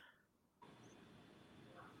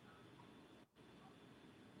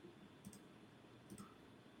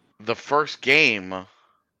the first game,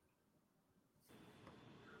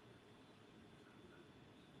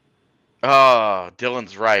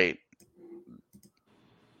 Dylan's right.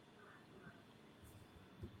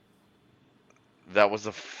 That was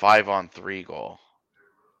a 5-on-3 goal.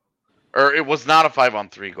 Or it was not a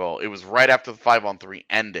 5-on-3 goal. It was right after the 5-on-3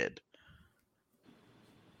 ended.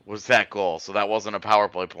 Was that goal. So that wasn't a power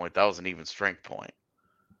play point. That was an even strength point.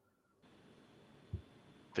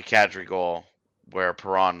 The Kadri goal where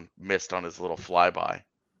Perron missed on his little flyby.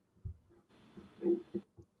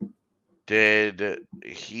 Did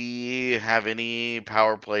he have any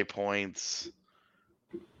power play points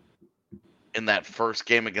in that first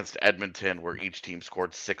game against Edmonton where each team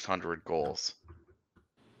scored 600 goals?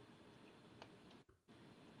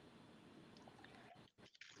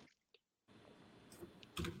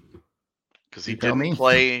 Because he didn't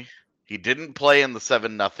play. He didn't play in the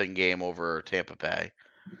 7-0 game over Tampa Bay.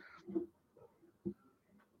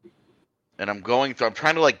 And I'm trying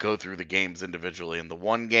to go through the games individually, and the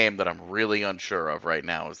one game that I'm really unsure of right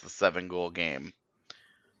now is the 7-goal game.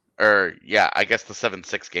 I guess the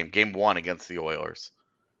 7-6 game, Game 1 against the Oilers.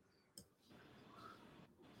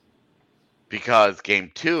 Because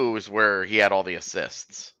Game 2 is where he had all the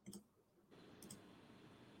assists.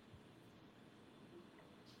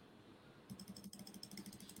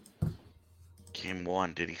 Game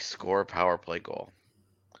 1, did he score a power play goal?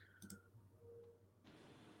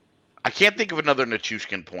 I can't think of another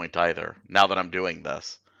Nichushkin point either, now that I'm doing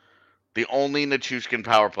this. The only Nichushkin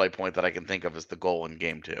power play point that I can think of is the goal in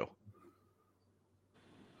Game 2.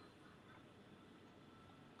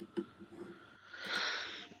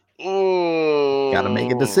 Ooh. Gotta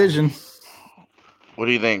make a decision. What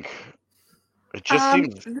do you think? It just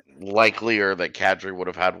seems likelier that Kadri would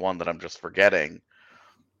have had one that I'm just forgetting.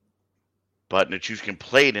 But Nichushkin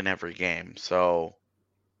played in every game, so...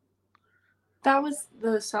 That was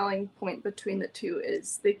the selling point between the two,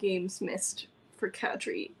 is the games missed for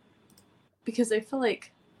Kadri. Because I feel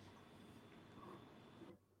like...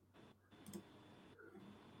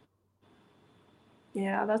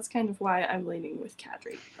 Yeah, that's kind of why I'm leaning with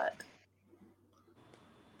Kadri, but...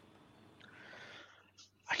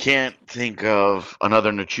 I can't think of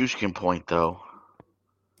another Nichushkin point, though.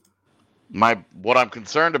 What I'm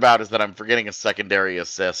concerned about is that I'm forgetting a secondary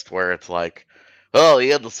assist where it's like, oh, he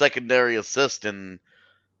had the secondary assist in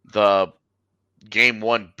the Game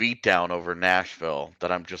 1 beatdown over Nashville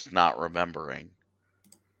that I'm just not remembering.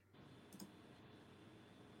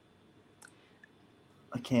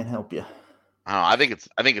 I can't help you. I think it's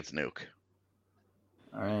Nuke.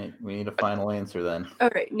 All right, we need a final answer then. All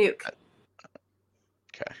right, Nuke.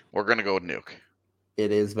 Okay, we're going to go with Nuke.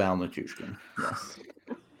 It is Val Nichushkin, yes.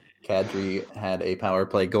 Kadri had a power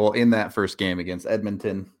play goal in that first game against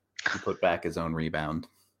Edmonton. He put back his own rebound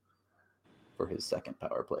for his second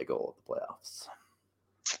power play goal of the playoffs.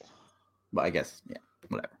 But I guess, yeah,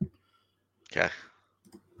 whatever. Okay.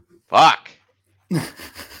 Fuck.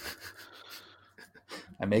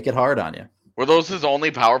 I make it hard on you. Were those his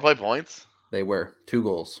only power play points? They were 2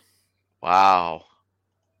 goals. Wow.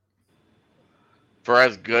 For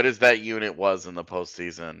as good as that unit was in the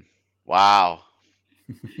postseason. Wow.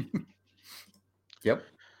 Yep.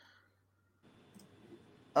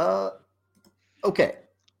 Okay.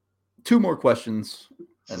 2 more questions,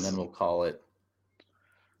 and then we'll call it.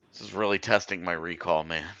 This is really testing my recall,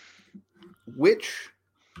 man. Which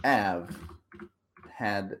Av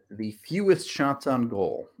had the fewest shots on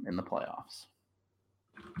goal in the playoffs?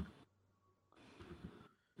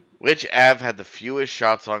 Which Av had the fewest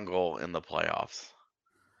shots on goal in the playoffs?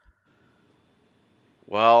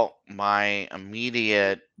 Well, my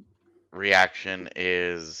immediate reaction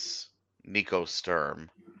is Nico Sturm,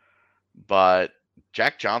 but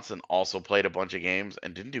Jack Johnson also played a bunch of games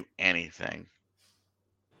and didn't do anything.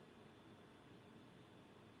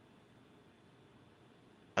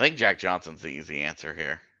 I think Jack Johnson's the easy answer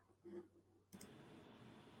here.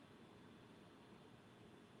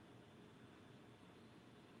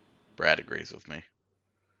 Brad agrees with me.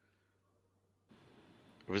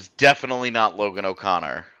 It was definitely not Logan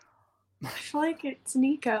O'Connor. I feel like it's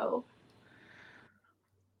Nico.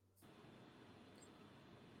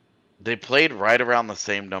 They played right around the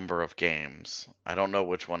same number of games. I don't know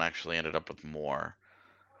which one actually ended up with more.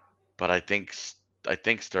 But I think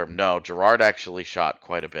Sturm. No, Gerard actually shot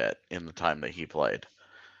quite a bit in the time that he played.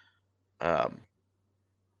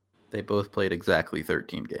 They both played exactly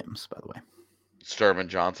 13 games, by the way. Sturm and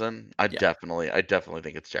Johnson. I definitely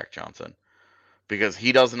think it's Jack Johnson. Because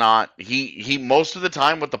he does not he most of the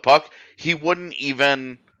time with the puck, he wouldn't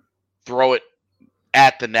even throw it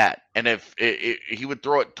at the net. And if he would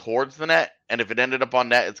throw it towards the net, and if it ended up on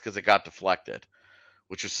net, it's because it got deflected,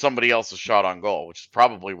 which was somebody else's shot on goal, which is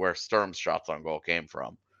probably where Sturm's shots on goal came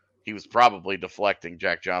from. He was probably deflecting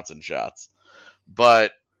Jack Johnson shots.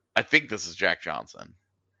 But I think this is Jack Johnson.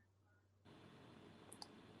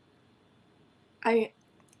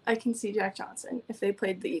 I can see Jack Johnson. If they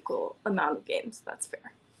played the equal amount of games, that's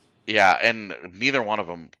fair. Yeah, and neither one of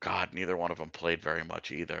them played very much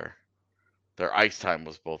either. Their ice time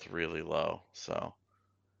was both really low. So,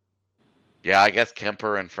 yeah, I guess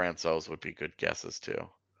Kemper and Francouz would be good guesses too.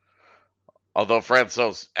 Although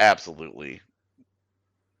Francouz absolutely,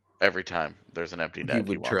 every time there's an empty net,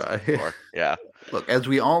 he would try. Yeah. Look, as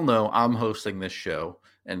we all know, I'm hosting this show,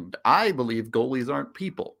 and I believe goalies aren't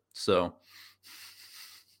people. So,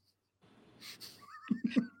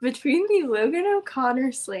 between the Logan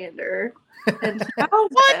O'Connor slander and now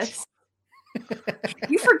this,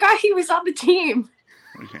 you forgot he was on the team.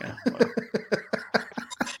 Yeah.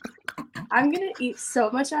 I'm going to eat so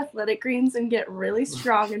much athletic greens and get really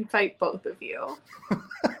strong and fight both of you.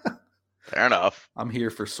 Fair enough. I'm here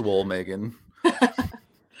for swole, Megan.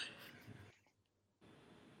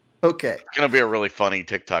 Okay. It's going to be a really funny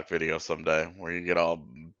TikTok video someday where you get all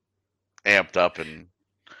amped up and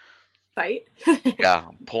fight. Yeah,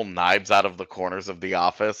 pull knives out of the corners of the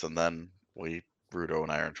office, and then Rudo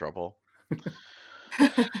and I are in trouble.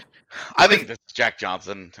 I think this is Jack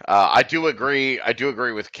Johnson. I do agree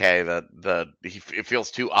with Kay that it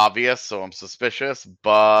feels too obvious, so I'm suspicious,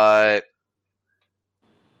 but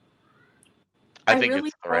I think really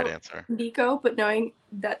it's the right answer. Nico, but knowing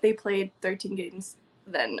that they played 13 games,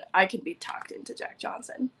 then I can be talked into Jack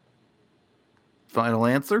Johnson. Final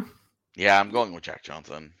answer? Yeah, I'm going with Jack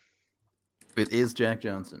Johnson. It is Jack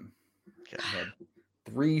Johnson. Okay. He had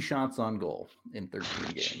 3 shots on goal in 13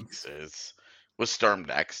 games. Jesus. Was Sturm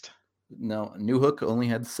next? No, Newhook only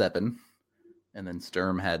had 7, and then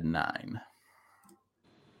Sturm had 9.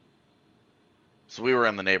 So we were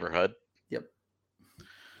in the neighborhood. Yep.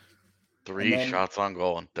 3 shots on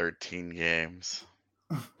goal in 13 games.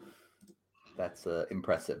 That's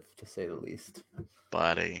impressive, to say the least.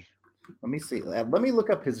 Buddy. Let me see. Let me look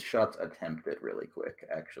up his shots attempted really quick,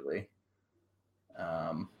 actually.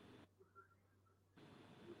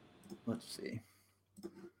 Let's see.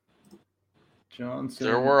 Johnson.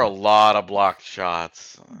 There were a lot of blocked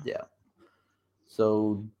shots. Yeah.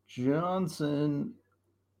 So Johnson.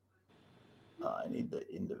 I need the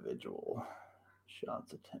individual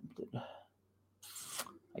shots attempted.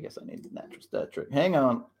 I guess I need the natural stat trick. Hang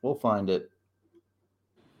on. We'll find it.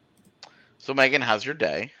 So Megan, how's your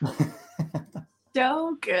day?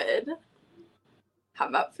 So good. How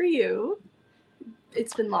about for you?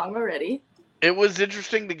 It's been long already. It was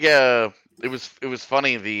interesting to get. It was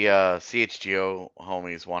funny. The CHGO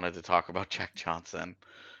homies wanted to talk about Jack Johnson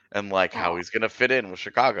and like how he's gonna fit in with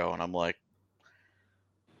Chicago, and I'm like,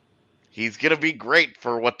 he's gonna be great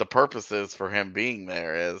for what the purpose is for him being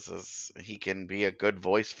there. Is he can be a good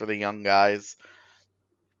voice for the young guys.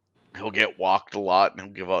 He'll get walked a lot,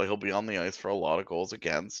 and he'll be on the ice for a lot of goals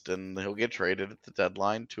against, and he'll get traded at the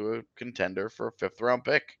deadline to a contender for a 5th round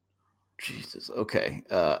pick. Jesus. Okay.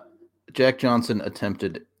 Jack Johnson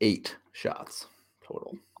attempted 8 shots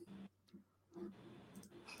total.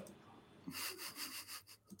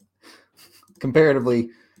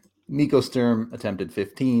 Comparatively, Nico Sturm attempted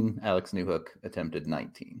 15. Alex Newhook attempted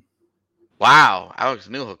 19. Wow. Alex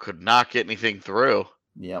Newhook could not get anything through.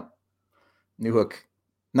 Yep. Newhook,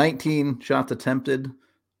 19 shots attempted,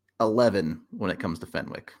 11 when it comes to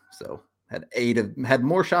Fenwick. So had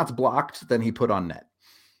more shots blocked than he put on net.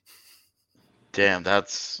 Damn,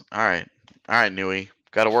 that's all right. All right, Newey.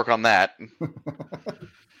 Got to work on that.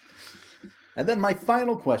 And then my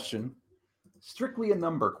final question, strictly a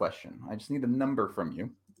number question. I just need a number from you.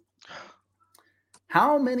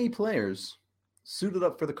 How many players suited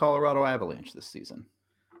up for the Colorado Avalanche this season?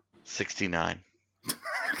 69.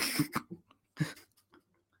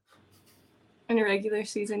 In a regular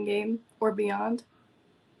season game or beyond?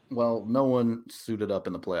 Well, no one suited up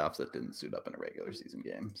in the playoffs that didn't suit up in a regular season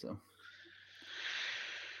game, so.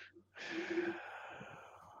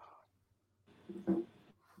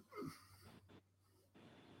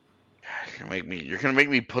 You're gonna make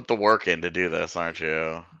me put the work in to do this, aren't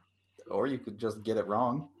you? Or you could just get it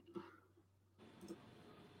wrong.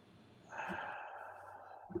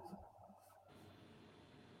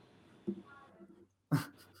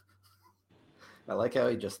 I like how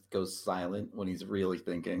he just goes silent when he's really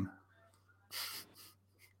thinking.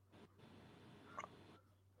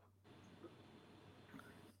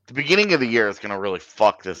 The beginning of the year is gonna really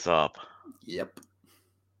fuck this up. Yep.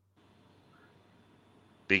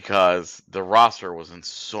 Because the roster was in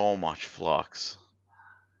so much flux.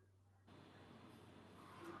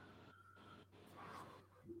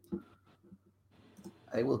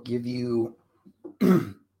 I will give you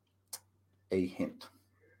a hint.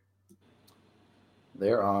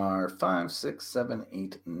 There are 5, 6, 7,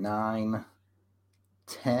 8, 9,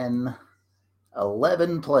 10,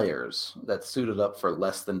 11 players that suited up for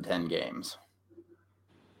less than 10 games.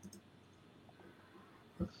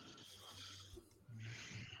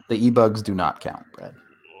 The e-bugs do not count, Brad.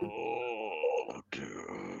 Oh,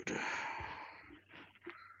 dude.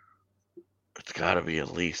 It's got to be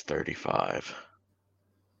at least 35.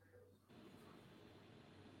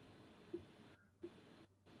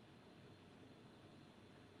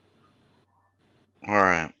 All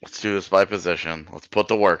right, let's do this by position. Let's put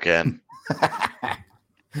the work in.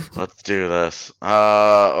 Let's do this.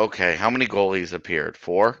 Okay, how many goalies appeared?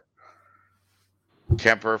 4?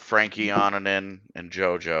 Kemper, Frankie Onanen, and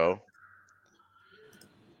JoJo.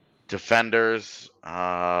 Defenders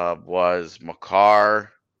was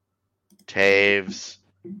Makar, Taves,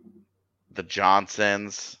 the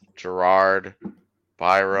Johnsons, Gerard,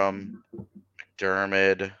 Byram,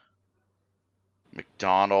 McDermott,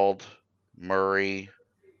 McDonald, Murray,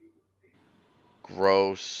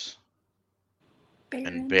 Gross,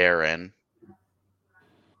 and Barron.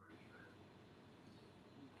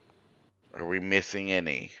 Are we missing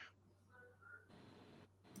any?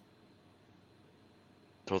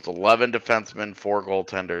 So it's 11 defensemen, 4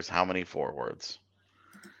 goaltenders. How many forwards?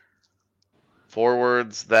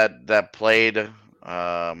 Forwards that played.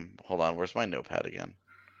 Hold on, where's my notepad again?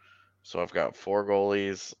 So I've got 4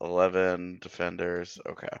 goalies, 11 defenders.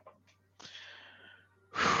 Okay.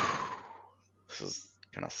 This is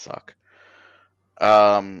gonna suck.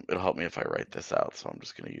 It'll help me if I write this out, so I'm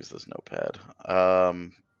just gonna use this notepad.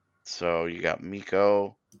 So you got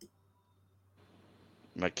Mikko,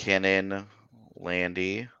 McKinnon,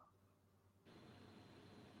 Landy,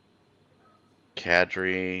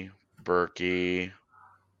 Kadri, Berkey,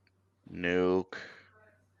 Nuke,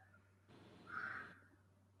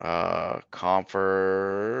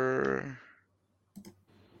 Comfer,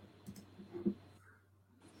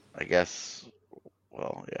 I guess,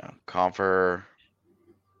 well, yeah, Comfer,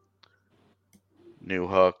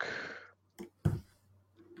 Newhook,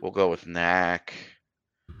 we'll go with Knack,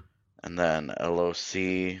 and then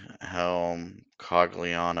LOC, Helm,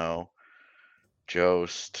 Cogliano,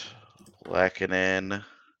 Jost, Lehkonen,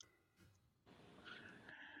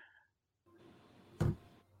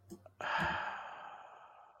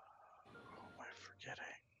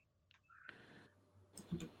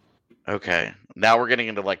 Okay, now we're getting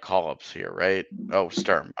into like call-ups here, right? Oh,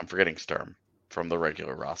 Sturm. I'm forgetting Sturm. from the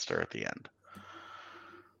regular roster at the end.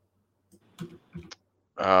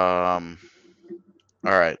 All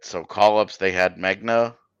right, so call-ups, they had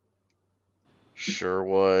Megna,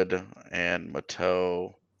 Sherwood, and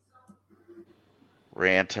Mateau,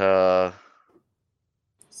 Ranta.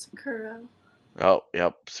 Sakura. Oh,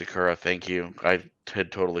 yep, Sakura, thank you. I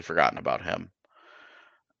had totally forgotten about him.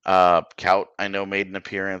 Kaut, I know, made an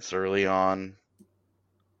appearance early on.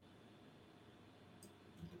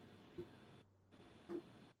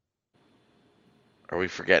 Are we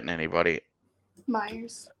forgetting anybody?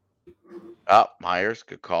 Myers. Oh, Myers,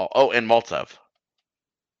 good call. Oh, and Maltsev.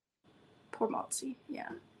 Poor Maltzy, yeah.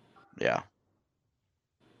 Yeah.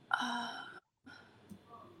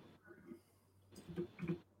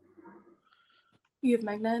 You have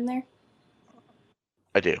Magna in there?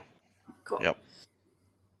 I do. Cool. Yep.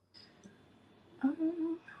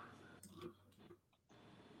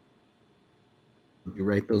 You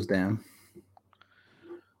write those down.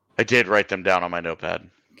 I did write them down on my notepad.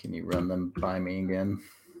 Can you run them by me again?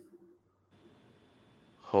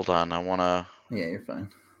 Hold on, I want to... Yeah, you're fine.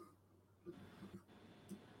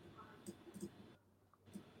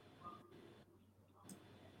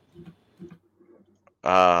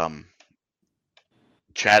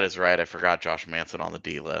 Chad is right. I forgot Josh Manson on the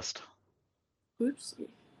D list. Oopsie.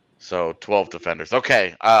 So 12 defenders.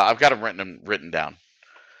 Okay, I've got them written down.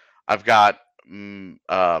 I've got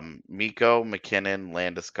Miko, McKinnon,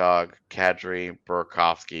 Landeskog, Kadri,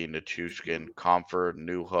 Burakovsky, Nichushkin, Comfort,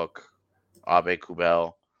 Newhook, Abe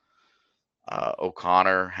Kubel,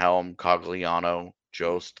 O'Connor, Helm, Cogliano,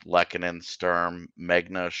 Jost, Lehkonen, Sturm,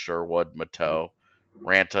 Megna, Sherwood, Mateau,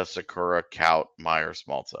 Ranta, Sakura, Kaut, Myers,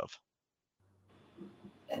 Maltsev.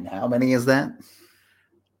 And how many is that?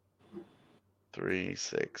 3,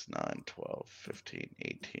 6, 9, 12, 15,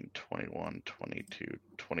 18, 21, 22,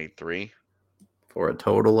 23. For a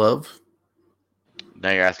total of?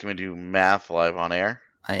 Now you're asking me to do math live on air?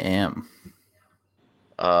 I am.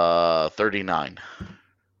 39.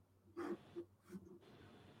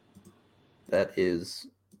 That is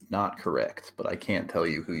not correct, but I can't tell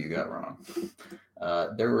you who you got wrong.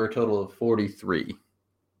 There were a total of 43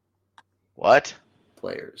 What?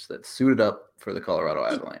 players that suited up for the Colorado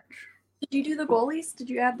Avalanche. Did you do the goalies? Did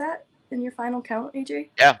you add that in your final count, AJ?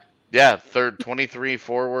 Yeah, 23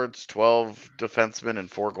 forwards, 12 defensemen, and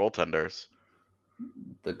 4 goaltenders.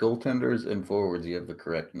 The goaltenders and forwards, you have the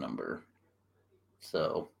correct number.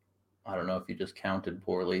 So I don't know if you just counted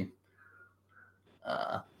poorly.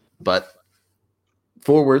 But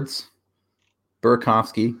forwards,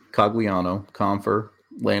 Burakovsky, Cogliano, Comfer,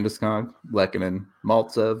 Landeskog, Lehkonen,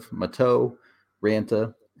 Maltsev, Mateau,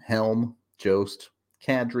 Ranta, Helm, Jost,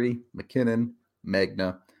 Kadri, McKinnon,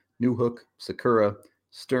 Megna, Newhook, Sakura,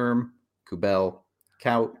 Sturm, Kubel,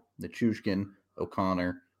 Kaut, Nichushkin,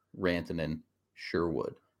 O'Connor, Rantanen,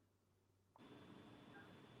 Sherwood.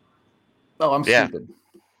 Oh, I'm stupid.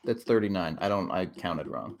 That's 39. I counted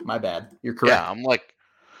wrong. My bad. You're correct. Yeah, I'm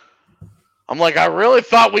like, I really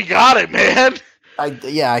thought we got it, man.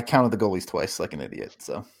 I counted the goalies twice like an idiot.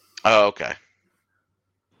 So. Oh, okay.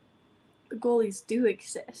 The goalies do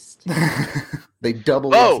exist. They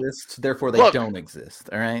double exist, therefore they don't exist.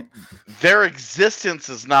 All right. Their existence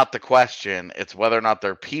is not the question. It's whether or not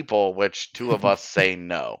they're people, which 2 of us say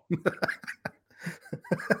no.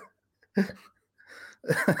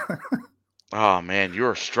 Oh, man, you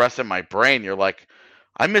were stressing my brain. You're like,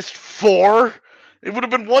 I missed 4? It would have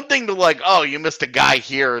been one thing to like, oh, you missed a guy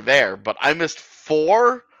here or there, but I missed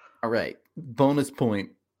 4? All right. Bonus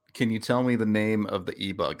point. Can you tell me the name of the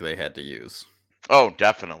e-bug they had to use? Oh,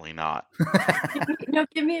 definitely not. No,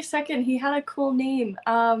 give me a second. He had a cool name.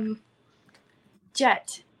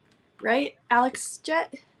 Jet, right? Alex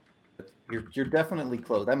Jet? You're definitely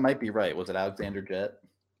close. That might be right. Was it Alexander Jet?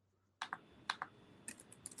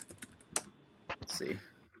 Let's see.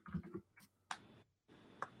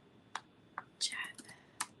 Jet.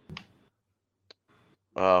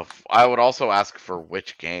 I would also ask for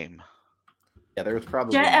which game. Yeah, there was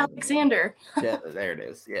probably Jet Alexander. Jet, there it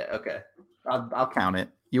is. Yeah, okay. I'll count it.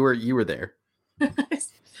 You were there.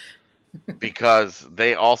 Because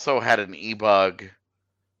they also had an e-bug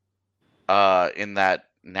in that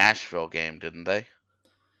Nashville game, didn't they?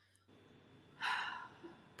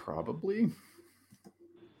 Probably.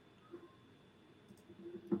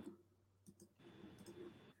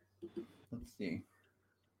 Let's see.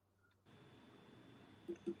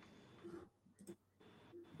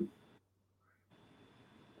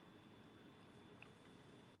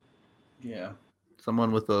 Yeah.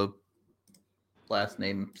 Someone with a last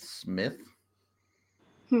name Smith.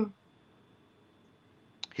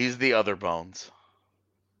 He's the other Bones.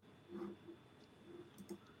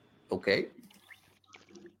 Okay.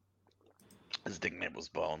 His nickname was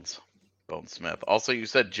Bones Smith. Also, you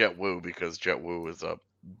said Jet Wu because Jet Wu is a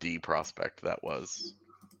D prospect that was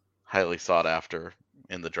highly sought after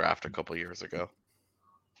in the draft a couple years ago.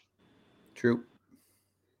 True.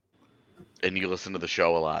 And you listen to the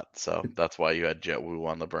show a lot, so that's why you had Jet Wu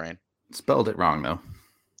on the brain. Spelled it wrong, though.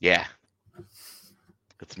 Yeah.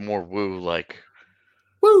 It's more woo like...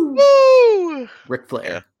 Woo! Woo! Ric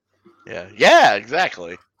Flair. Yeah,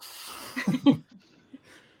 exactly.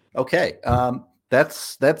 Okay.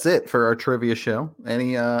 That's it for our trivia show.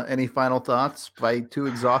 Any final thoughts by two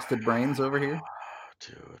exhausted brains over here?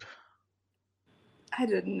 Dude. I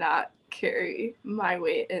did not carry my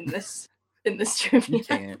weight in this trivia. You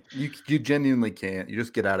can't. You genuinely can't. You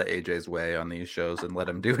just get out of AJ's way on these shows and let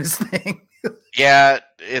him do his thing. Yeah,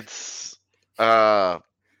 it's I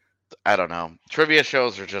don't know. Trivia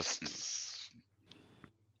shows are just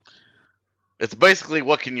it's basically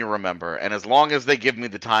what can you remember, and as long as they give me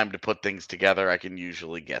the time to put things together, I can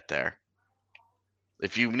usually get there.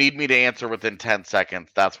 If you need me to answer within 10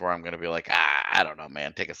 seconds, that's where I'm going to be like, I don't know,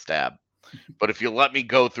 man, take a stab. But if you let me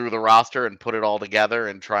go through the roster and put it all together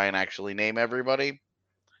and try and actually name everybody,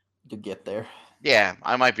 to get there. Yeah,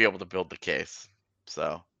 I might be able to build the case.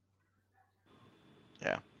 So,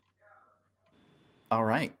 yeah. All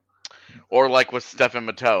right. Or like with Stefan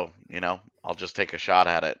Matteau, I'll just take a shot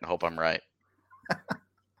at it and hope I'm right.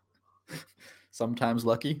 Sometimes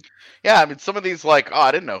lucky. Yeah, I mean, some of these,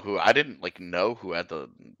 I didn't know who had the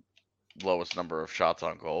lowest number of shots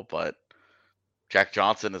on goal, but Jack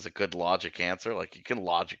Johnson is a good logic answer. Like, you can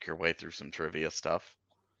logic your way through some trivia stuff.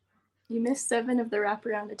 You missed 7 of the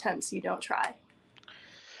wraparound attempts you don't try.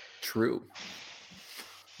 True.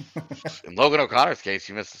 In Logan O'Connor's case,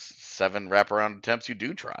 you missed 7 wraparound attempts you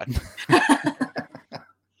do try.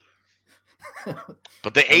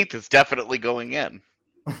 But the 8th is definitely going in.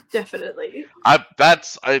 Definitely.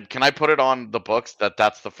 Can I put it on the books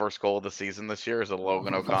that's the first goal of the season this year is a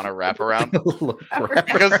Logan O'Connor wraparound?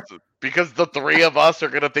 because the 3 of us are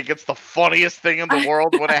gonna think it's the funniest thing in the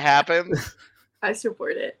world when it happens. I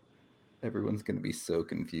support it. Everyone's gonna be so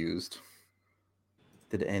confused.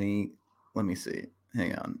 Let me see.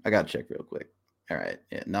 Hang on. I gotta check real quick. All right.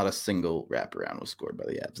 Yeah, not a single wraparound was scored by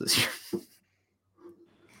the Avs this year.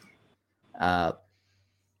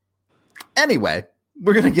 Anyway,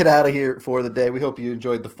 we're going to get out of here for the day. We hope you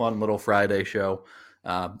enjoyed the fun little Friday show.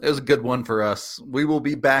 It was a good one for us. We will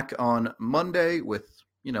be back on Monday with,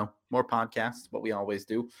 more podcasts, what we always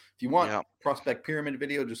do. If you want Prospect Pyramid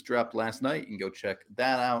video just dropped last night, you can go check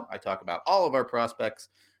that out. I talk about all of our prospects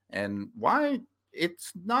and why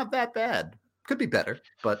it's not that bad. Could be better,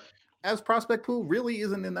 but as prospect pool really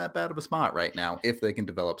isn't in that bad of a spot right now if they can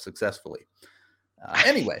develop successfully.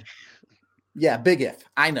 Anyway, yeah, big if.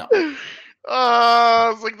 I know.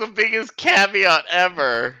 It's like the biggest caveat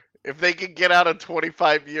ever. If they can get out of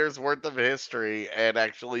 25 years worth of history and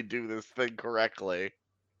actually do this thing correctly.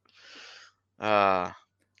 Yeah.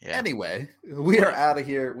 Anyway, we are out of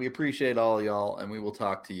here. We appreciate all y'all, and we will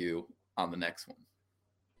talk to you on the next one.